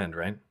recommend,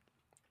 right?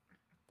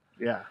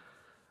 Yeah.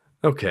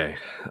 Okay,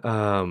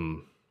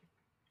 I'll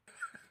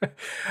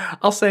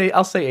say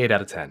 8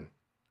 out of 10.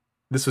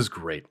 This was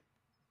great.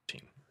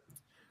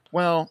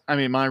 Well, I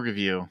mean, my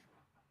review,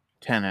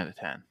 10 out of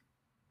 10.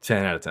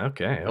 10 out of 10.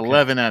 Okay.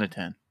 11 out of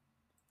 10.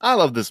 I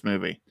love this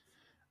movie.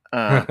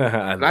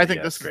 I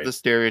think this is the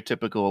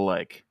stereotypical,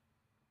 like,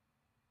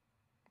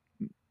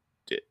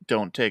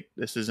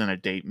 this isn't a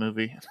date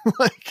movie.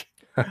 Like,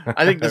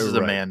 I think this is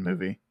a Right. man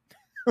movie.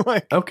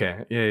 Like,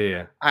 Okay.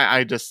 Yeah.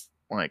 I just,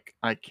 like,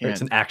 I can't.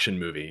 It's an action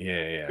movie.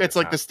 Yeah. It's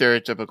like the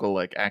stereotypical,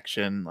 like,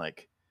 action,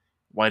 like,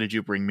 why did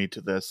you bring me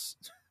to this?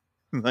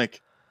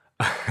 Like,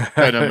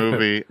 kind of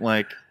movie.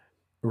 Like,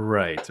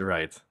 Right.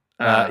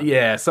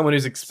 Yeah, someone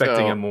who's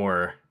expecting so- a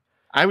more.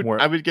 I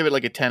would give it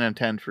like a 10 out of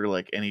 10 for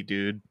like any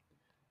dude,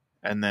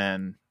 and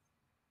then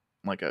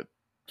like a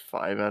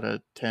 5 out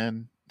of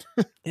 10.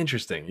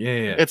 Interesting.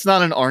 Yeah. It's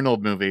not an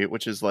Arnold movie,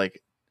 which is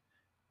like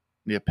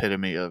the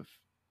epitome of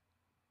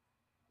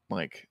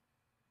like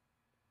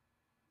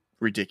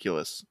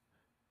ridiculous.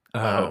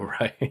 Oh,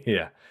 right.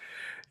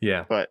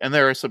 Yeah. But and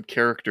there are some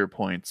character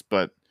points,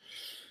 but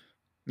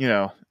you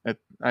know,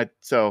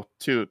 so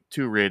two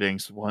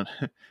ratings, one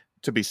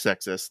to be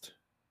sexist.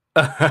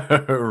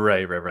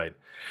 Right.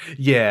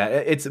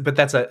 Yeah, but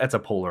that's a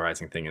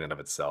polarizing thing in and of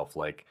itself.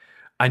 Like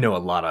I know a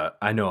lot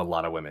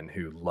of women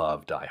who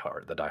love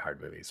the Die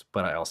Hard movies,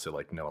 but I also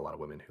like know a lot of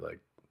women who like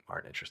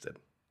aren't interested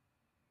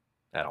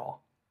at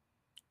all.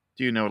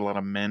 Do you know a lot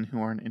of men who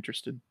aren't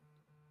interested?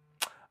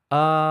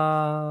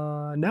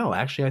 No,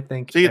 actually I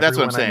think See, that's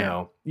what I'm everyone I saying.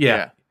 know-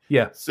 Yeah.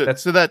 Yeah, So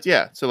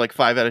so like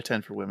 5 out of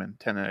 10 for women,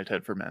 10 out of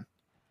 10 for men.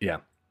 yeah,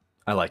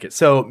 I like it.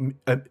 So,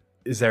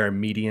 is there a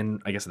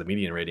median? I guess the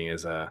median rating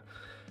is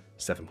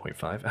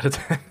 7.5 out of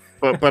 10.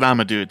 But I'm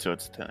a dude, so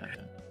it's 10 out of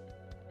 10.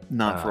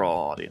 Not for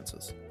all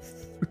audiences.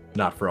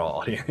 Not for all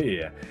audience.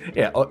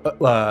 Yeah.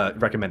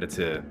 Recommended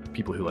to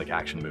people who like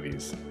action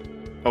movies.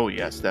 Oh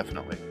yes,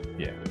 definitely.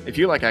 Yeah. If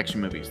you like action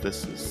movies,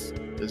 this is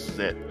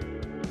it.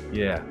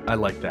 Yeah, I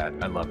like that.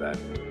 I love that.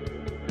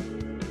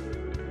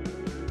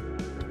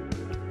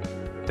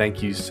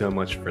 Thank you so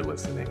much for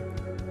listening.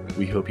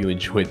 We hope you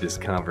enjoyed this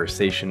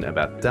conversation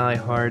about Die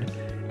Hard,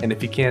 and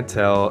if you can't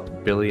tell,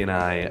 Billy and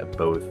I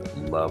both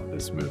love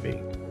this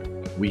movie.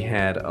 We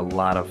had a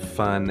lot of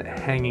fun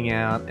hanging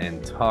out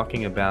and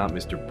talking about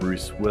Mr.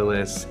 Bruce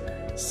Willis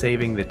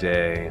saving the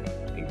day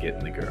and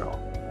getting the girl.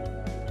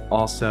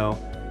 Also,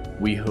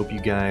 we hope you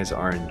guys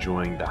are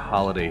enjoying the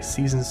holiday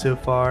season so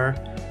far,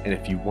 and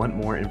if you want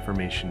more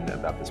information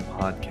about this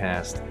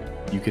podcast,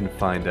 you can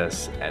find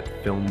us at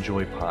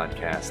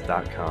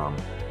filmjoypodcast.com,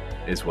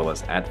 as well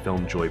as at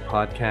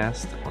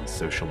filmjoypodcast on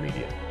social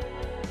media.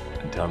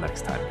 Until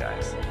next time,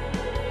 guys,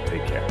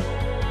 take care.